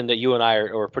condition that you and I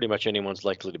or pretty much anyone's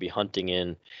likely to be hunting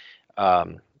in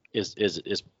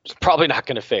is probably not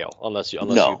going to fail unless you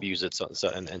use it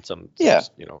in some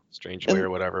strange way or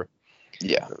whatever.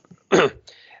 Yeah.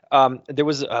 There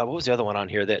was what was the other one on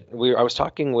here that I was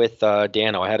talking with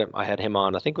Dano. I had him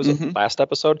on. I think it was the last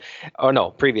episode. Oh no,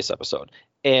 previous episode.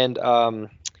 And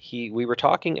we were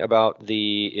talking about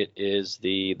the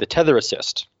tether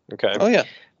assist. Okay. Oh yeah.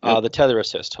 Yep. The tether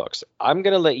assist hooks. I'm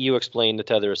gonna let you explain the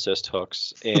tether assist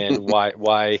hooks and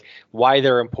why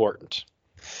they're important.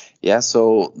 Yeah.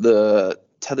 So the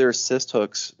tether assist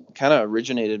hooks kind of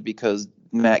originated because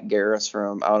Matt Garris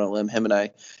from Out on a Limb, him and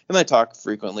I talk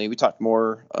frequently. We talked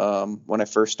more when I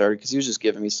first started because he was just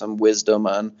giving me some wisdom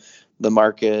on the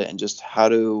market and just how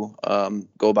to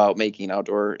go about making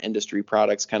outdoor industry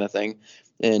products kind of thing.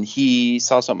 And he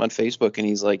saw something on Facebook and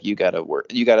he's like, you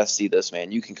gotta see this,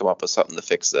 man. You can come up with something to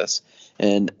fix this.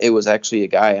 And it was actually a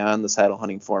guy on the saddle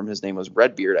hunting forum. His name was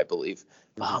Redbeard, I believe.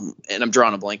 And I'm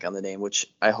drawing a blank on the name, which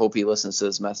I hope he listens to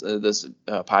this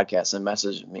podcast and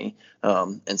messages me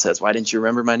and says, why didn't you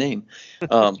remember my name?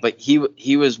 But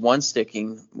he was one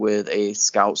sticking with a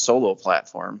Scout Solo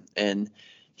platform, and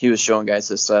he was showing guys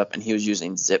this up, and he was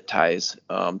using zip ties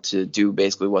to do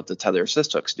basically what the tether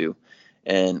assist hooks do.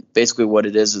 And basically what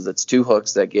it is it's two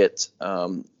hooks that get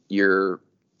your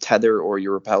tether or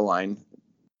your rappel line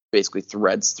basically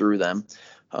threads through them.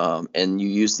 And you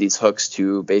use these hooks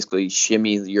to basically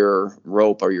shimmy your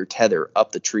rope or your tether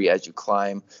up the tree as you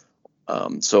climb.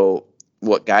 So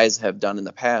what guys have done in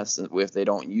the past, if they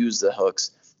don't use the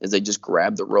hooks, is they just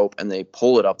grab the rope and they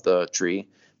pull it up the tree,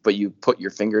 but you put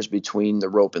your fingers between the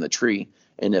rope and the tree.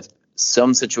 And if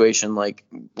some situation, like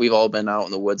we've all been out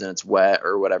in the woods and it's wet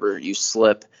or whatever, you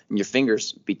slip and your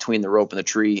fingers between the rope and the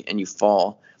tree and you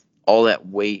fall, all that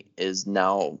weight is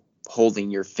now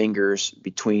holding your fingers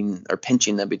between or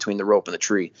pinching them between the rope and the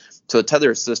tree. So the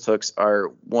tether assist hooks are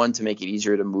one to make it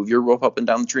easier to move your rope up and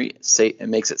down the tree. It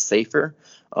makes it safer.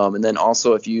 And then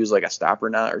also if you use like a stopper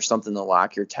knot or something to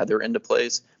lock your tether into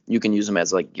place, you can use them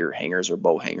as like your hangers or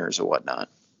bow hangers or whatnot.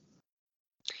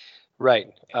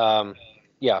 Right.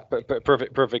 Yeah.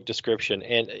 Perfect description.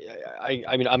 And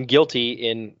I mean, I'm guilty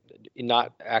in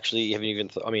not actually having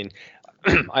even.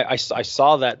 I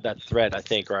saw that thread, I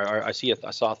think, or I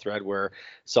saw a thread where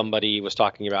somebody was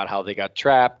talking about how they got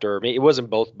trapped, or maybe it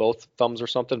wasn't both thumbs or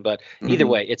something, but either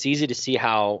way, it's easy to see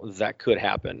how that could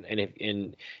happen.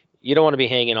 And you don't want to be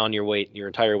hanging on your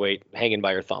entire weight, hanging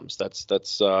by your thumbs.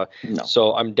 That's no.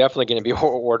 So I'm definitely going to be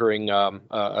ordering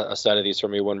a set of these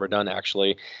from you when we're done.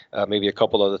 Actually, maybe a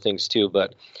couple other things too.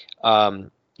 But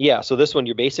yeah, so this one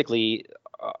you're basically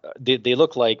they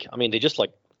look like they just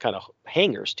like kind of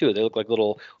hangers too. They look like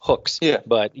little hooks. Yeah.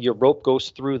 But your rope goes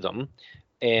through them,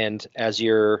 and as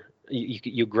you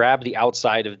grab the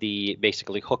outside of the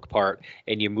basically hook part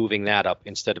and you're moving that up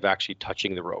instead of actually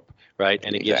touching the rope, right?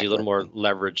 And it gives you a little more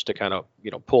leverage to kind of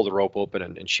pull the rope open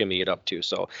and shimmy it up too.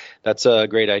 So that's a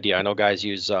great idea. I know guys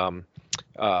use I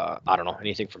don't know,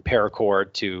 anything from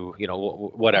paracord to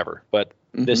whatever, but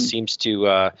this seems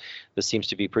to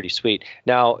be pretty sweet.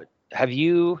 Now, have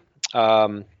you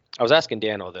I was asking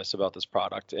Dano this about this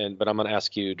product, but I'm going to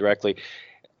ask you directly.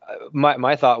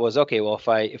 My thought was, okay, well,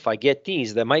 if I get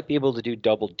these, they might be able to do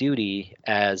double duty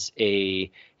as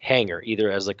a hanger, either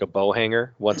as like a bow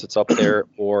hanger once it's up there,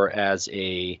 or as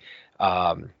a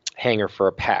hanger for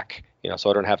a pack. So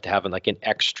I don't have to have like an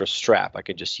extra strap. I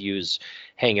could just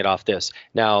hang it off this.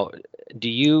 Now, do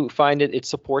you find it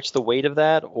supports the weight of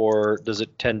that, or does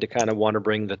it tend to kind of want to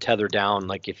bring the tether down,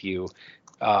 like if you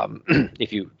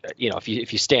if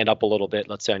you stand up a little bit,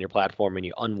 let's say on your platform, and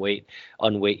you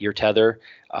unweight your tether,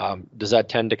 does that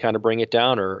tend to kind of bring it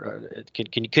down, or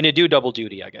can it do double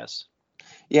duty, I guess?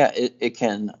 Yeah, it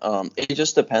can. It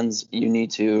just depends. You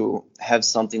need to have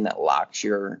something that locks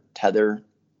your tether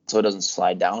so it doesn't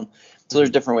slide down. So there's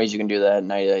different ways you can do that.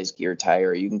 90 gear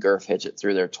tire, you can girth hitch it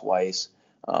through there twice,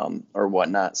 or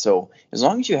whatnot. So as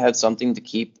long as you have something to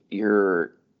keep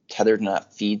your tether to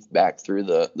not feed back through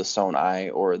the sewn eye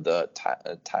or the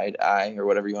tied eye or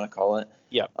whatever you want to call it,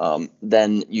 Yeah.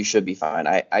 then you should be fine.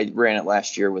 I ran it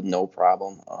last year with no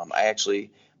problem. I actually,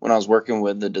 when I was working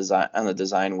with the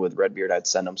design with Redbeard, I'd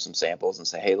send them some samples and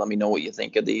say, hey, let me know what you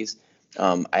think of these.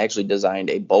 I actually designed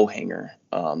a bow hanger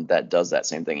that does that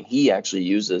same thing. And he actually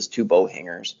uses 2 bow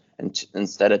hangers and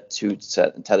instead of 2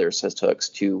 tether assist hooks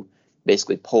to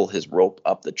basically pull his rope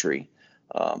up the tree.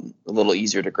 A little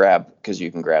easier to grab because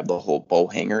you can grab the whole bow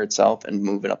hanger itself and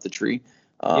move it up the tree.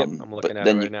 Yep, I'm looking at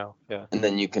it right now. Yeah. And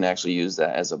then you can actually use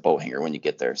that as a bow hanger when you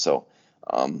get there. So,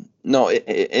 no,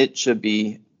 it should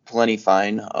be plenty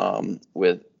fine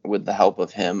with the help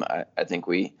of him. I think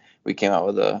we came out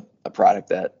with a product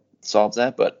that solves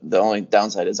that. But the only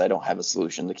downside is I don't have a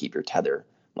solution to keep your tether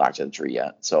locked to the tree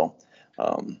yet. So,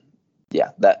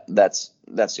 yeah, that's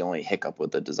the only hiccup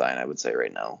with the design, I would say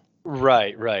right now.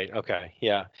 Right. Okay.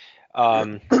 Yeah.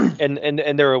 And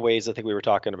there are ways, I think we were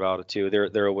talking about it too.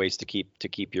 There are ways to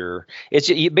keep your,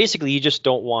 basically you just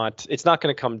don't want, it's not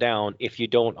going to come down if you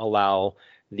don't allow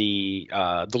the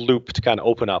loop to kind of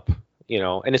open up,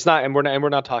 and it's not, and we're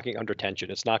not talking under tension.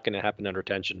 It's not going to happen under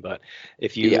tension, but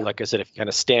if you, like I said, if you kind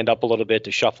of stand up a little bit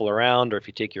to shuffle around, or if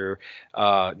you take your,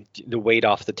 the weight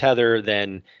off the tether,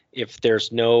 then if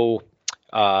there's nothing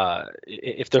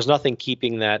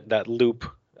keeping that loop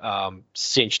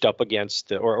cinched up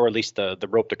against or at least the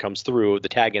rope that comes through, the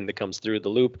tag end that comes through the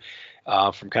loop,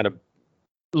 from kind of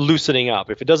loosening up.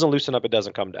 If it doesn't loosen up, it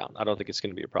doesn't come down. I don't think it's going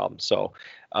to be a problem. So,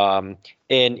 and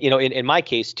in my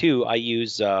case too, I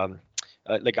use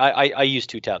I use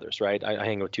 2 tethers, right? I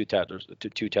hang with two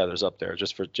tethers up there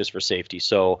just for safety.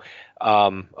 So,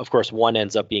 of course, one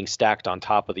ends up being stacked on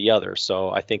top of the other.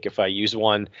 So I think if I use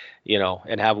one,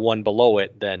 and have one below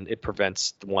it, then it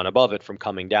prevents the one above it from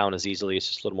coming down as easily. It's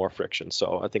just a little more friction.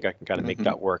 So I think I can kind of make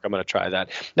that work. I'm going to try that.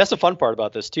 That's the fun part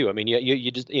about this too. I mean,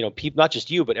 you just, people, not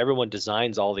just you, but everyone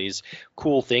designs all these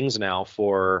cool things now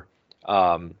for,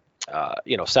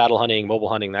 saddle hunting, mobile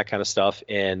hunting, that kind of stuff.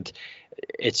 And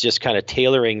it's just kind of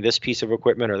tailoring this piece of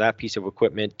equipment or that piece of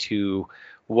equipment to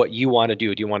what you want to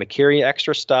do. Do you want to carry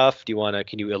extra stuff?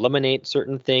 Can you eliminate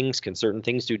certain things? Can certain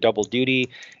things do double duty?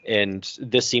 And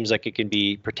this seems like it can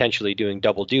be potentially doing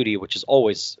double duty, which is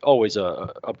always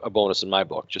a bonus in my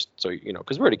book, just so,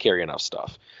 because we already carry enough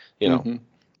stuff, Oh,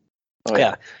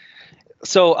 yeah.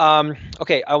 So,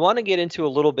 okay, I want to get into a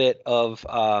little bit of,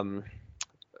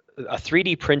 a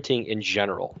 3D printing in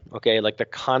general. Okay. Like the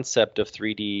concept of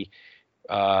 3D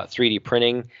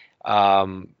printing.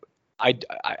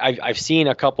 I've seen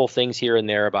a couple things here and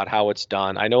there about how it's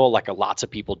done. I know lots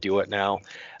of people do it now.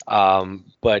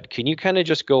 But can you kind of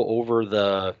just go over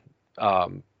the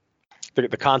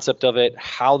concept of it,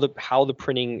 how the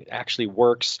printing actually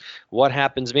works, what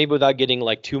happens, maybe without getting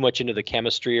too much into the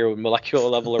chemistry or molecular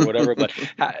level or whatever, but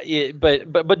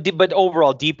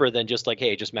overall deeper than just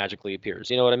hey, it just magically appears.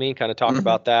 You know what I mean? Kind of talk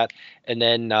about that, and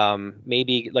then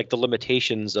maybe the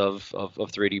limitations of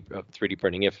 3D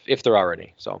printing, if there are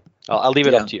any. So I'll leave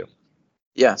it up to you.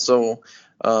 Yeah. So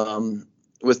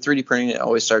with 3D printing, it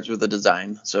always starts with a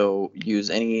design. So use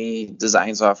any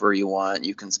design software you want.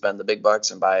 You can spend the big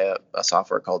bucks and buy a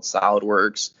software called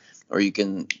SolidWorks, or you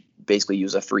can basically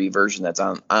use a free version that's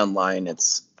online.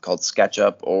 It's called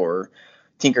SketchUp or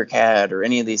Tinkercad or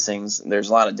any of these things. There's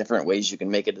a lot of different ways you can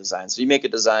make a design. So you make a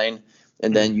design,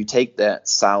 and then you take that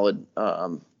solid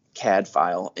CAD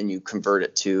file and you convert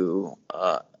it to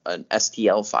an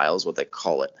STL file is what they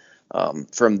call it.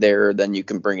 From there, then you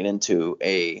can bring it into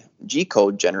a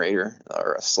G-code generator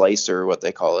or a slicer, what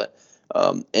they call it,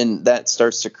 and that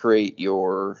starts to create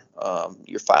your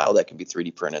file that can be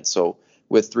 3D printed. So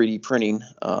with 3D printing,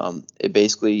 it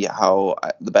basically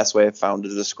the best way I've found to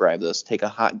describe this: take a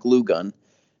hot glue gun,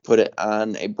 put it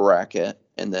on a bracket,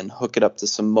 and then hook it up to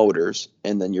some motors,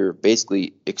 and then you're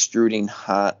basically extruding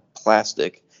hot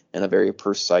plastic in a very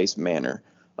precise manner.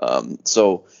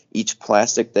 So each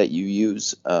plastic that you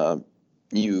use,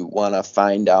 you want to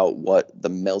find out what the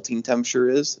melting temperature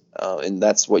is, and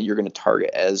that's what you're going to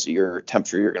target as your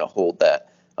temperature. You're going to hold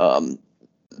that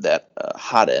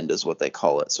hot end is what they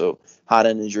call it. So hot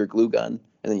end is your glue gun,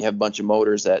 and then you have a bunch of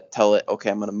motors that tell it, okay,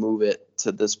 I'm going to move it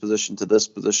to this position, to this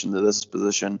position, to this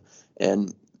position,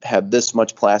 and have this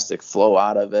much plastic flow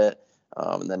out of it,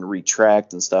 and then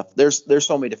retract and stuff. There's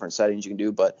so many different settings you can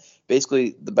do, but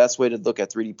basically the best way to look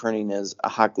at 3D printing is a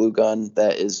hot glue gun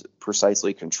that is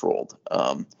precisely controlled.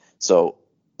 And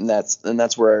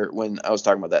that's where, when I was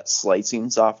talking about that slicing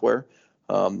software,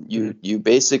 you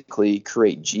basically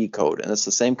create G code, and it's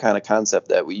the same kind of concept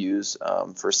that we use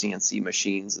for CNC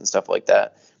machines and stuff like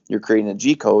that. You're creating a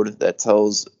G code that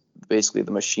tells basically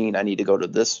the machine, I need to go to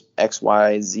this X,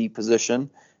 Y, Z position,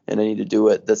 and I need to do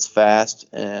it this fast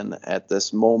and at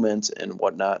this moment and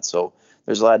whatnot. So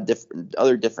there's a lot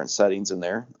of different settings in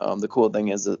there. The cool thing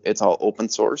is that it's all open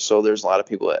source, so there's a lot of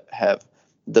people that have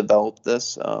developed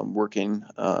this, working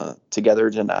together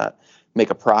to not make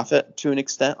a profit to an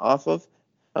extent off of.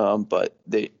 But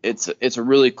it's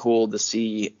really cool to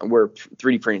see where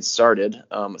 3D printing started,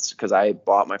 because I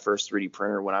bought my first 3D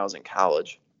printer when I was in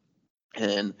college,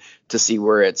 and to see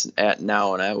where it's at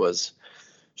now, and that was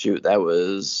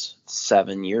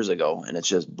 7 years ago, and it's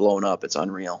just blown up. It's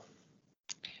unreal.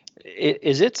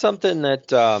 Is it something that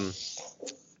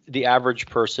the average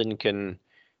person can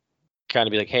kind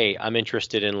of be like, hey, I'm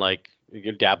interested in, like,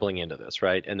 you're dabbling into this,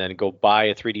 right? And then go buy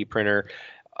a 3D printer.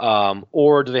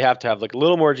 Or do they have to have like a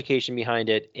little more education behind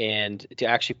it, and to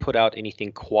actually put out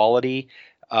anything quality?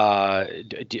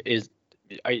 Is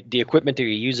the equipment that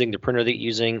you're using, the printer that you're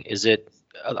using,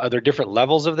 are there different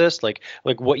levels of this? Like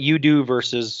what you do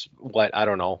versus what, I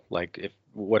don't know, like if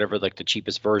whatever, like the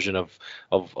cheapest version of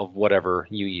whatever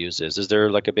you use is there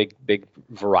like a big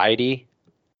variety?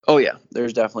 Oh yeah,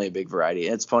 there's definitely a big variety.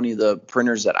 It's funny, the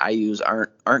printers that I use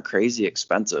aren't crazy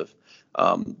expensive.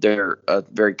 They're a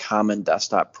very common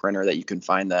desktop printer that you can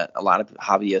find that a lot of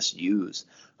hobbyists use,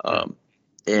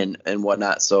 and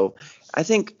whatnot. So I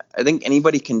think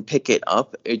anybody can pick it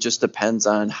up. It just depends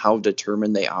on how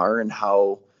determined they are and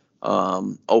how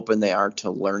open they are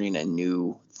to learning a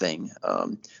new thing.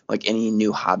 Like any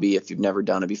new hobby, if you've never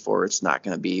done it before, it's not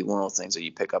going to be one of those things that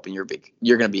you pick up and you're going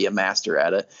to be a master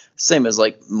at it. Same as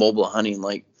like mobile hunting.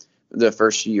 Like the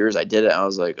first few years I did it, I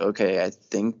was like, okay, I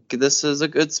think this is a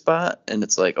good spot. And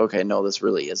it's like, okay, no, this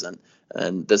really isn't.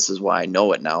 And this is why I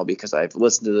know it now, because I've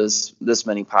listened to this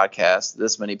many podcasts,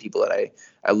 this many people that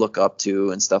I look up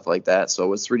to and stuff like that. So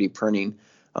with 3D printing,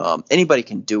 anybody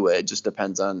can do it. It just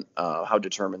depends on how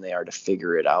determined they are to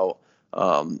figure it out.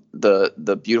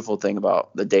 The beautiful thing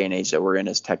about the day and age that we're in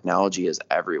is technology is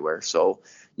everywhere. So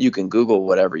you can Google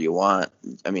whatever you want.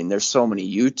 I mean, there's so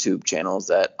many YouTube channels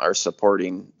that are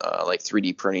supporting like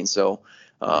 3D printing. So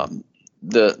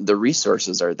the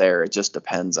resources are there. It just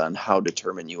depends on how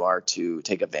determined you are to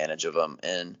take advantage of them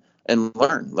and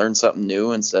learn something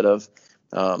new, instead of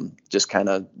just kind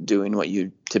of doing what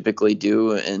you typically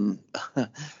do and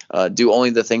do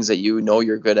only the things that you know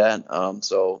you're good at.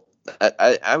 So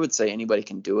I would say anybody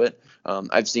can do it.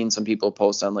 I've seen some people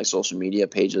post on like social media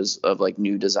pages of like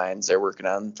new designs they're working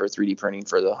on for 3D printing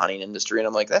for the hunting industry. And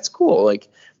I'm like, that's cool. Like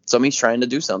somebody's trying to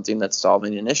do something that's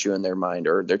solving an issue in their mind,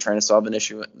 or they're trying to solve an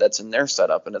issue that's in their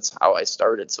setup. And it's how I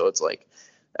started. So it's like,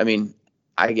 I mean,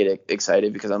 I get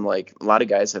excited because I'm like, a lot of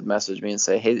guys have messaged me and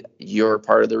say, hey, you're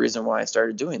part of the reason why I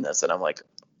started doing this. And I'm like,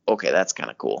 okay, that's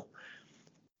kind of cool.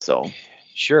 So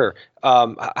sure.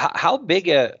 How big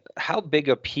a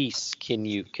piece can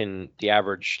the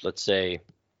average, let's say,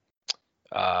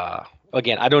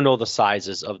 again, I don't know the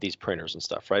sizes of these printers and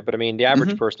stuff, right? But I mean, the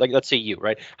average person, like let's say you,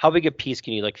 right? How big a piece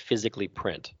can you like physically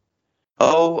print?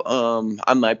 On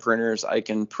my printers, I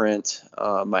can print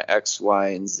my X, Y,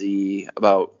 and Z.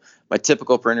 My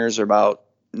typical printers are about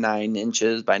 9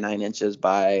 inches by 9 inches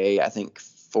by, I think,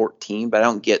 14, but I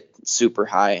don't get super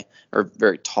high or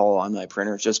very tall on my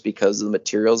printers just because of the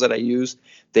materials that I use.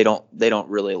 They don't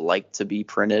really like to be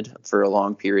printed for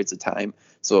long periods of time.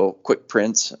 So quick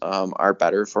prints are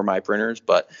better for my printers,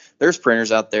 but there's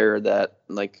printers out there that,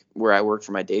 like where I work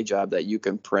for my day job, that you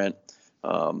can print,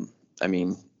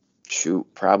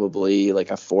 probably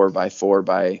like a 4x4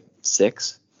 by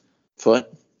 6 foot.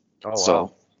 Oh, wow.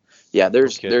 So yeah,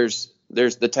 there's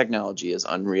the technology is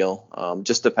unreal.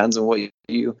 Just depends on what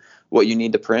you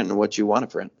need to print and what you want to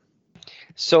print.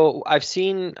 So I've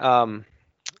seen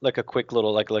like a quick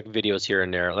little like videos here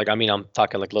and there. Like, I mean, I'm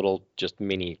talking like little, just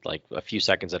mini, like a few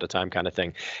seconds at a time kind of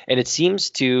thing. And it seems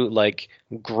to like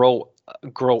grow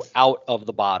out of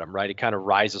the bottom, right? It kind of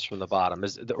rises from the bottom.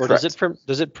 Does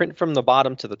it print from the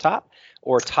bottom to the top,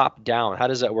 or top down? How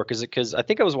does that work? Is it, because I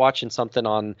think I was watching something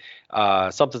on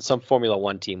some Formula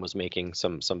One team was making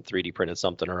some 3D printed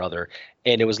something or other,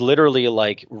 and it was literally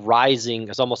like rising.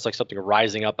 It's almost like something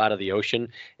rising up out of the ocean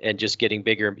and just getting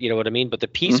bigger. You know what I mean? But the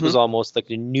piece was almost like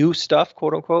the new stuff,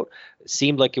 quote unquote,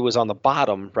 seemed like it was on the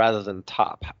bottom rather than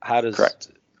top. How does Correct.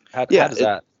 How does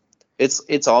that?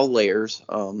 It's all layers.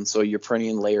 So you're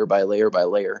printing layer by layer by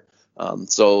layer.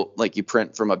 So like you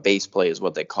print from a base plate is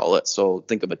what they call it. So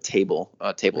think of a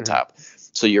tabletop.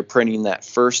 So you're printing that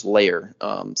first layer.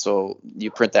 So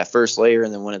you print that first layer,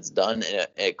 and then when it's done,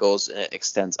 it goes and it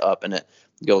extends up, and it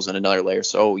goes in another layer.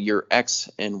 So your X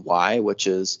and Y, which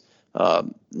is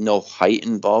no height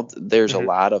involved. There's a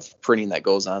lot of printing that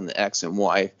goes on the X and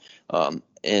Y.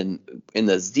 And in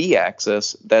the Z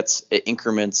axis, it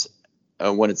increments.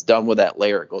 When it's done with that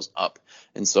layer, it goes up.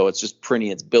 And so it's just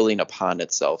printing, it's building upon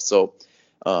itself. So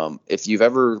if you've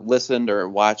ever listened or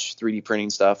watched 3D printing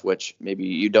stuff, which maybe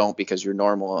you don't because you're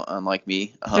normal, unlike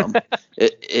me,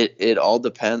 it all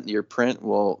depends. Your print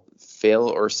will fail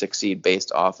or succeed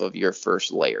based off of your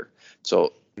first layer.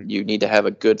 So you need to have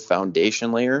a good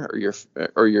foundation layer,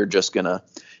 or you're just gonna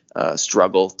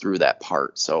struggle through that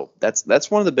part. So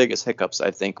that's one of the biggest hiccups, I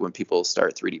think, when people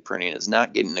start 3D printing, is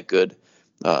not getting a good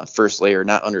first layer,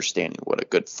 not understanding what a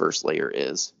good first layer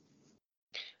is.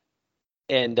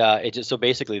 And it just, so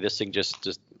basically this thing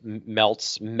just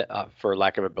melts, for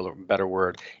lack of a better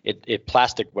word. It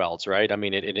plastic welds, right? I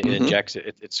mean, it injects,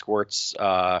 it squirts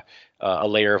a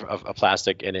layer of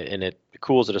plastic, and it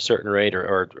cools at a certain rate,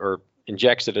 or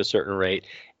injects at a certain rate,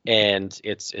 and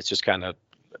it's just kind of,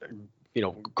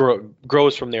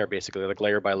 grows from there, basically, like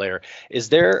layer by layer.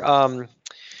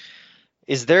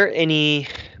 Is there any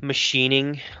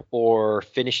machining or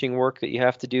finishing work that you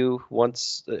have to do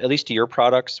once, at least to your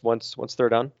products, once they're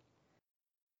done?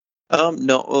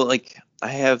 No, well, like I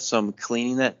have some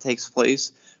cleaning that takes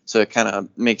place, so I kind of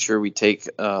make sure we take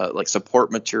like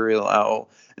support material out,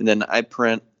 and then I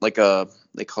print like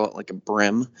they call it like a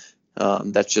brim.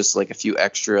 That's just like a few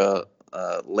extra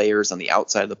layers on the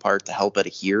outside of the part to help it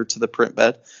adhere to the print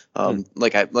bed.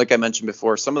 Like I mentioned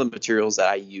before, some of the materials that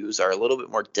I use are a little bit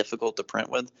more difficult to print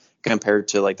with compared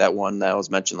to like that one that was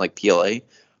mentioned, like PLA.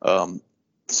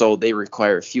 So they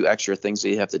require a few extra things that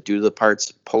you have to do to the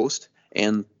parts post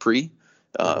and pre.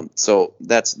 So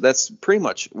that's pretty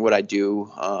much what I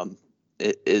do.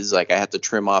 It is like I have to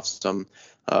trim off some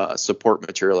support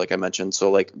material, like I mentioned.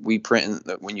 So like we print,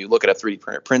 when you look at a 3D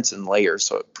printer, it prints in layers,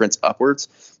 so it prints upwards.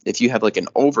 If you have like an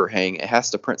overhang, it has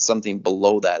to print something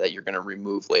below that you're going to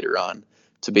remove later on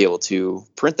to be able to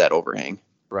print that overhang.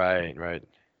 Right.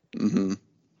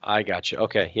 I got you.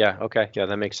 Okay, yeah,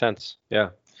 that makes sense. Yeah.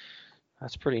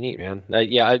 That's pretty neat, man.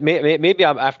 Maybe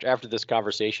I'm after this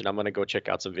conversation, I'm gonna go check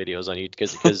out some videos on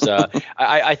YouTube, because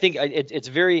I think it's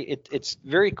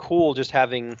very cool just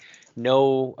having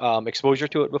no exposure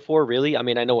to it before. Really, I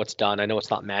mean, I know it's done. I know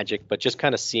it's not magic, but just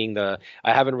kind of seeing I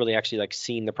haven't really actually like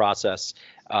seen the process,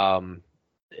 and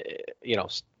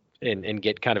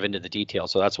get kind of into the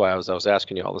details. So that's why I was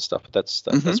asking you all this stuff. But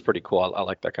that's pretty cool. I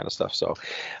like that kind of stuff. So,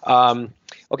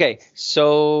 okay,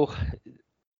 so.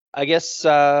 I guess,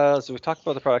 so we've talked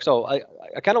about the products. Oh, I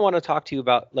kind of want to talk to you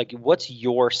about, like, what's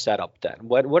your setup then?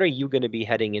 What are you going to be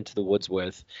heading into the woods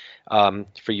with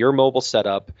for your mobile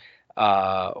setup?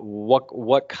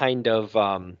 What kind of,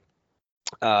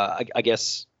 I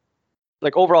guess,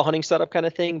 like overall hunting setup kind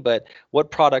of thing, but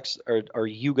what products are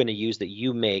you going to use that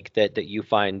you make that you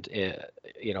find,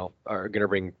 are going to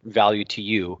bring value to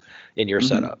you in your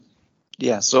setup?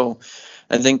 Yeah, so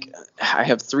I think I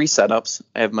have 3 setups.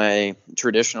 I have my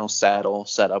traditional saddle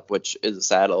setup, which is a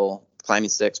saddle, climbing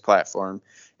sticks, platform.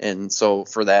 And so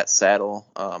for that saddle,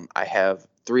 I have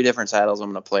 3 different saddles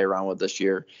I'm going to play around with this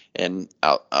year. And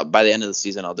by the end of the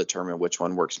season, I'll determine which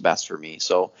one works best for me.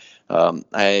 So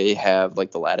I have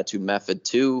like the Latitude Method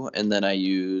 2, and then I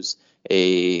use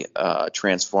a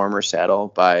Transformer saddle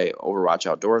by Overwatch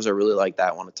Outdoors. I really like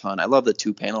that one a ton. I love the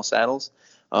 2-panel saddles.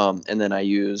 And then I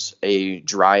use a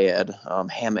Dryad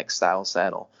hammock style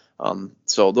saddle.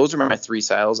 So those are my 3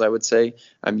 saddles I would say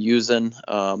I'm using.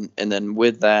 And then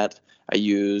with that, I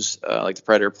use like the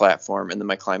Predator platform, and then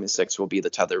my climbing sticks will be the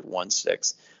Tethered 1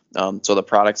 sticks. So the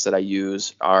products that I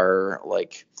use are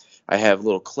like, I have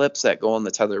little clips that go on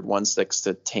the Tethered 1 sticks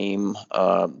to tame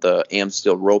the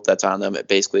Amsteel rope that's on them. It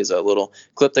basically is a little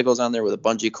clip that goes on there with a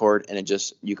bungee cord, and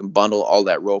you can bundle all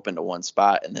that rope into one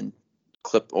spot and then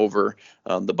clip over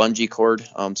the bungee cord,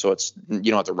 so it's,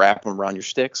 you don't have to wrap them around your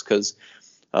sticks. Because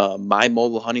my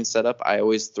mobile hunting setup, I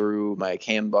always threw my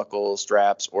cam buckle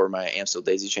straps or my Amstel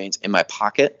daisy chains in my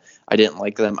pocket. I didn't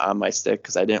like them on my stick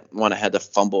because I didn't want to have to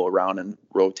fumble around and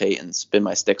rotate and spin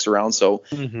my sticks around. So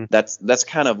that's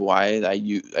kind of why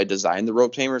I designed the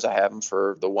rope tamers. I have them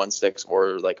for the 1 sticks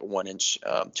or like 1-inch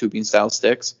tubing style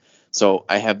sticks. So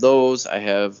I have those. I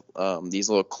have these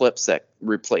little clips that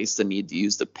replace the need to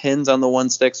use the pins on the 1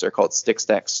 sticks. They're called Stick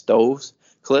Stack Stoves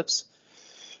clips.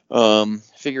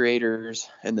 Figure eighters,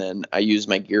 and then I use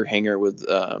my gear hanger with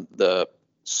the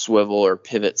swivel or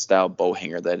pivot style bow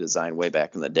hanger that I designed way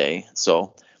back in the day.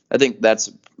 So I think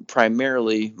that's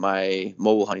primarily my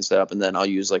mobile hunting setup, and then I'll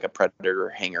use like a Predator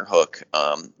hanger hook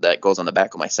that goes on the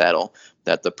back of my saddle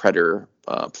that the Predator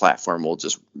platform will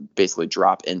just basically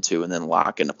drop into and then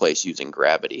lock into place using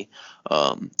gravity.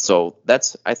 So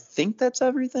I think that's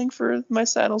everything for my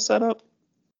saddle setup.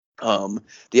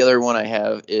 The other one I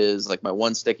have is like my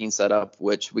one sticking setup,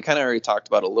 which we kind of already talked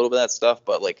about a little bit of that stuff,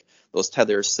 but like those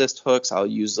tether assist hooks, I'll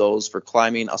use those for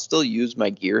climbing. I'll still use my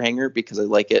gear hanger because I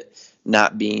like it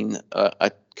not being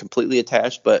completely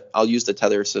attached, but I'll use the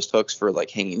tether assist hooks for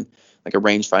like hanging like a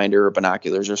rangefinder or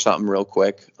binoculars or something real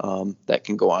quick that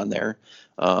can go on there.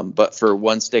 But for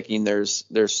one sticking, there's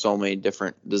so many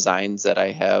different designs that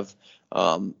I have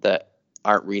that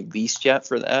aren't released yet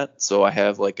for that. So I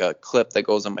have like a clip that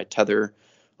goes on my tether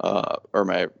or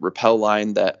my rappel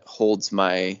line that holds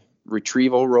my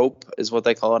retrieval rope is what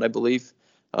they call it, I believe.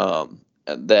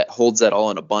 That holds that all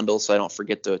in a bundle so I don't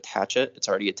forget to attach it. It's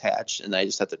already attached and I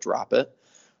just have to drop it.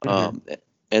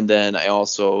 And then I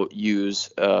also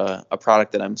use a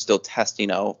product that I'm still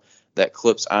testing out that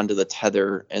clips onto the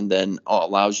tether and then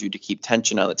allows you to keep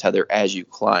tension on the tether as you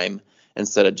climb,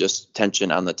 instead of just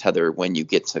tension on the tether when you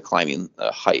get to climbing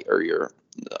the height or your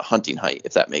hunting height,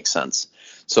 if that makes sense.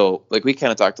 So like we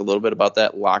kind of talked a little bit about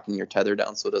that, locking your tether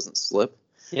down so it doesn't slip.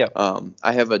 Yeah.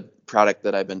 I have a product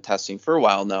that I've been testing for a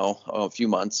while now, a few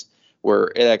months,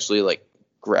 where it actually like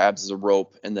grabs the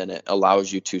rope and then it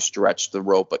allows you to stretch the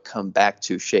rope but come back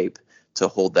to shape to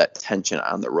hold that tension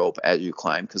on the rope as you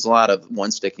climb. Because a lot of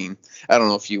one sticking, I don't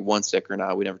know if you one stick or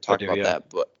not, we never talked about that,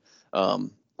 but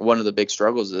one of the big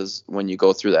struggles is when you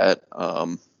go through that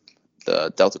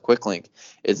the Delta Quick Link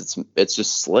is it's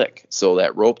just slick, so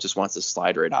that rope just wants to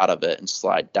slide right out of it and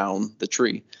slide down the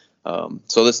tree.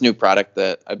 So this new product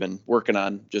that I've been working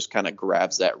on just kind of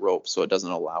grabs that rope so it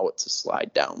doesn't allow it to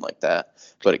slide down like that,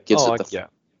 but it gives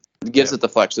it the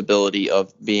flexibility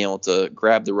of being able to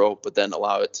grab the rope but then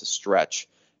allow it to stretch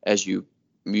as you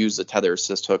use the tether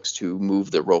assist hooks to move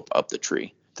the rope up the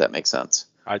tree, if that makes sense.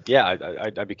 I'd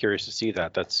be curious to see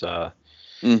that. That's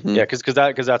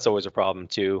because that's always a problem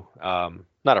too.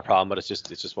 Not a problem, but it's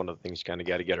just one of the things you kind of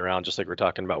got to get around. Just like we're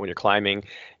talking about when you're climbing,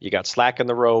 you got slack in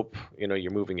the rope.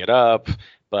 You're moving it up,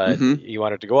 but you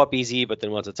want it to go up easy. But then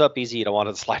once it's up easy, you don't want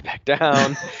it to slide back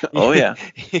down. Oh yeah.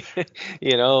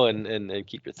 And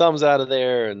keep your thumbs out of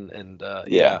there.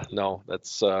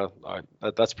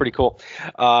 That's pretty cool.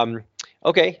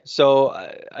 Okay, so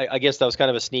I guess that was kind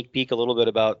of a sneak peek a little bit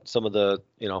about some of the,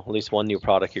 at least one new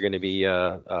product you're going to be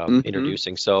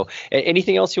introducing. So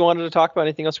anything else you wanted to talk about?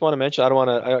 Anything else you want to mention?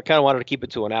 I kind of wanted to keep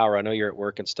it to an hour. I know you're at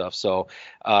work and stuff. So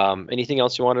anything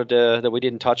else you wanted that we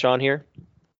didn't touch on here?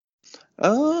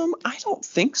 I don't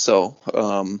think so.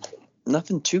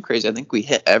 Nothing too crazy. I think we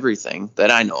hit everything that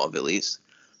I know of, at least.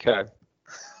 Okay.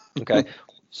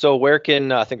 So where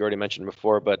can, I think I already mentioned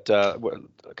before, but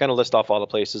kind of list off all the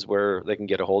places where they can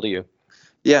get a hold of you.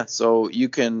 Yeah, so you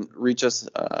can reach us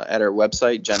at our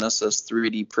website,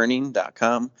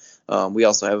 genesis3dprinting.com. We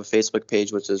also have a Facebook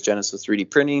page, which is Genesis 3D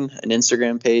Printing, an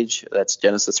Instagram page, that's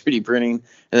Genesis 3D Printing,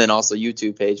 and then also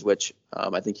YouTube page, which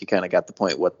I think you kind of got the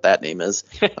point what that name is.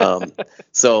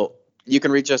 So you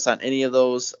can reach us on any of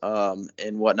those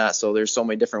and whatnot. So there's so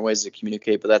many different ways to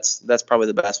communicate, but that's probably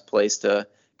the best place to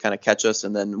kind of catch us.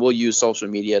 And then we'll use social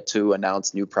media to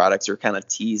announce new products or kind of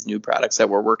tease new products that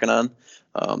we're working on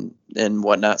and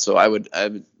whatnot. So I would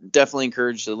definitely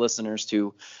encourage the listeners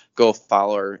to go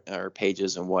follow our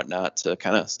pages and whatnot to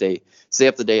kind of stay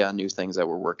up to date on new things that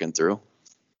we're working through.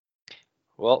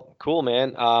 Well, cool,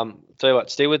 man. Tell you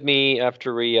what, stay with me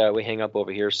after we hang up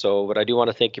over here. So, but I do want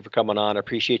to thank you for coming on. I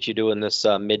appreciate you doing this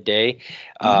midday.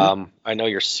 I know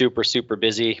you're super, super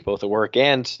busy, both at work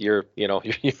and your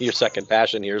second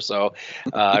passion here. So,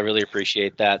 I really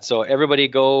appreciate that. So, everybody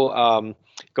go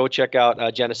check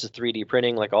out Genesis 3D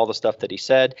Printing, like all the stuff that he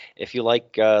said. If you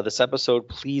like this episode,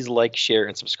 please like, share,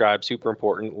 and subscribe. Super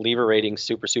important. Leave a rating.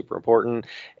 Super, super important.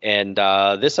 And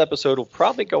this episode will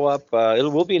probably go up.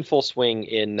 It will be in full swing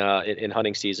in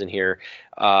hunting season here.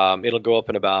 It'll go up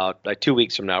in about 2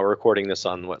 weeks from now. We're recording this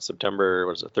on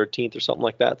September 13th or something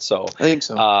like that. So I think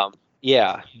so.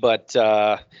 Yeah, but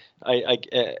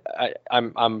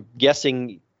I'm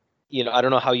guessing. I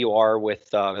don't know how you are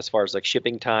with as far as like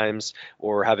shipping times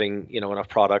or having enough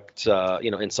product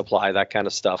in supply, that kind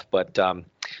of stuff. But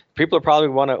people are probably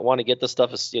want to get this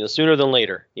stuff sooner than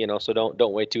later. So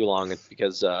don't wait too long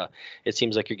because it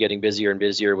seems like you're getting busier and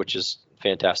busier, which is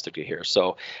fantastic to hear.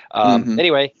 So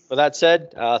anyway, with that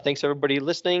said, thanks everybody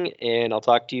listening, and I'll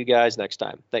talk to you guys next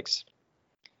time. Thanks.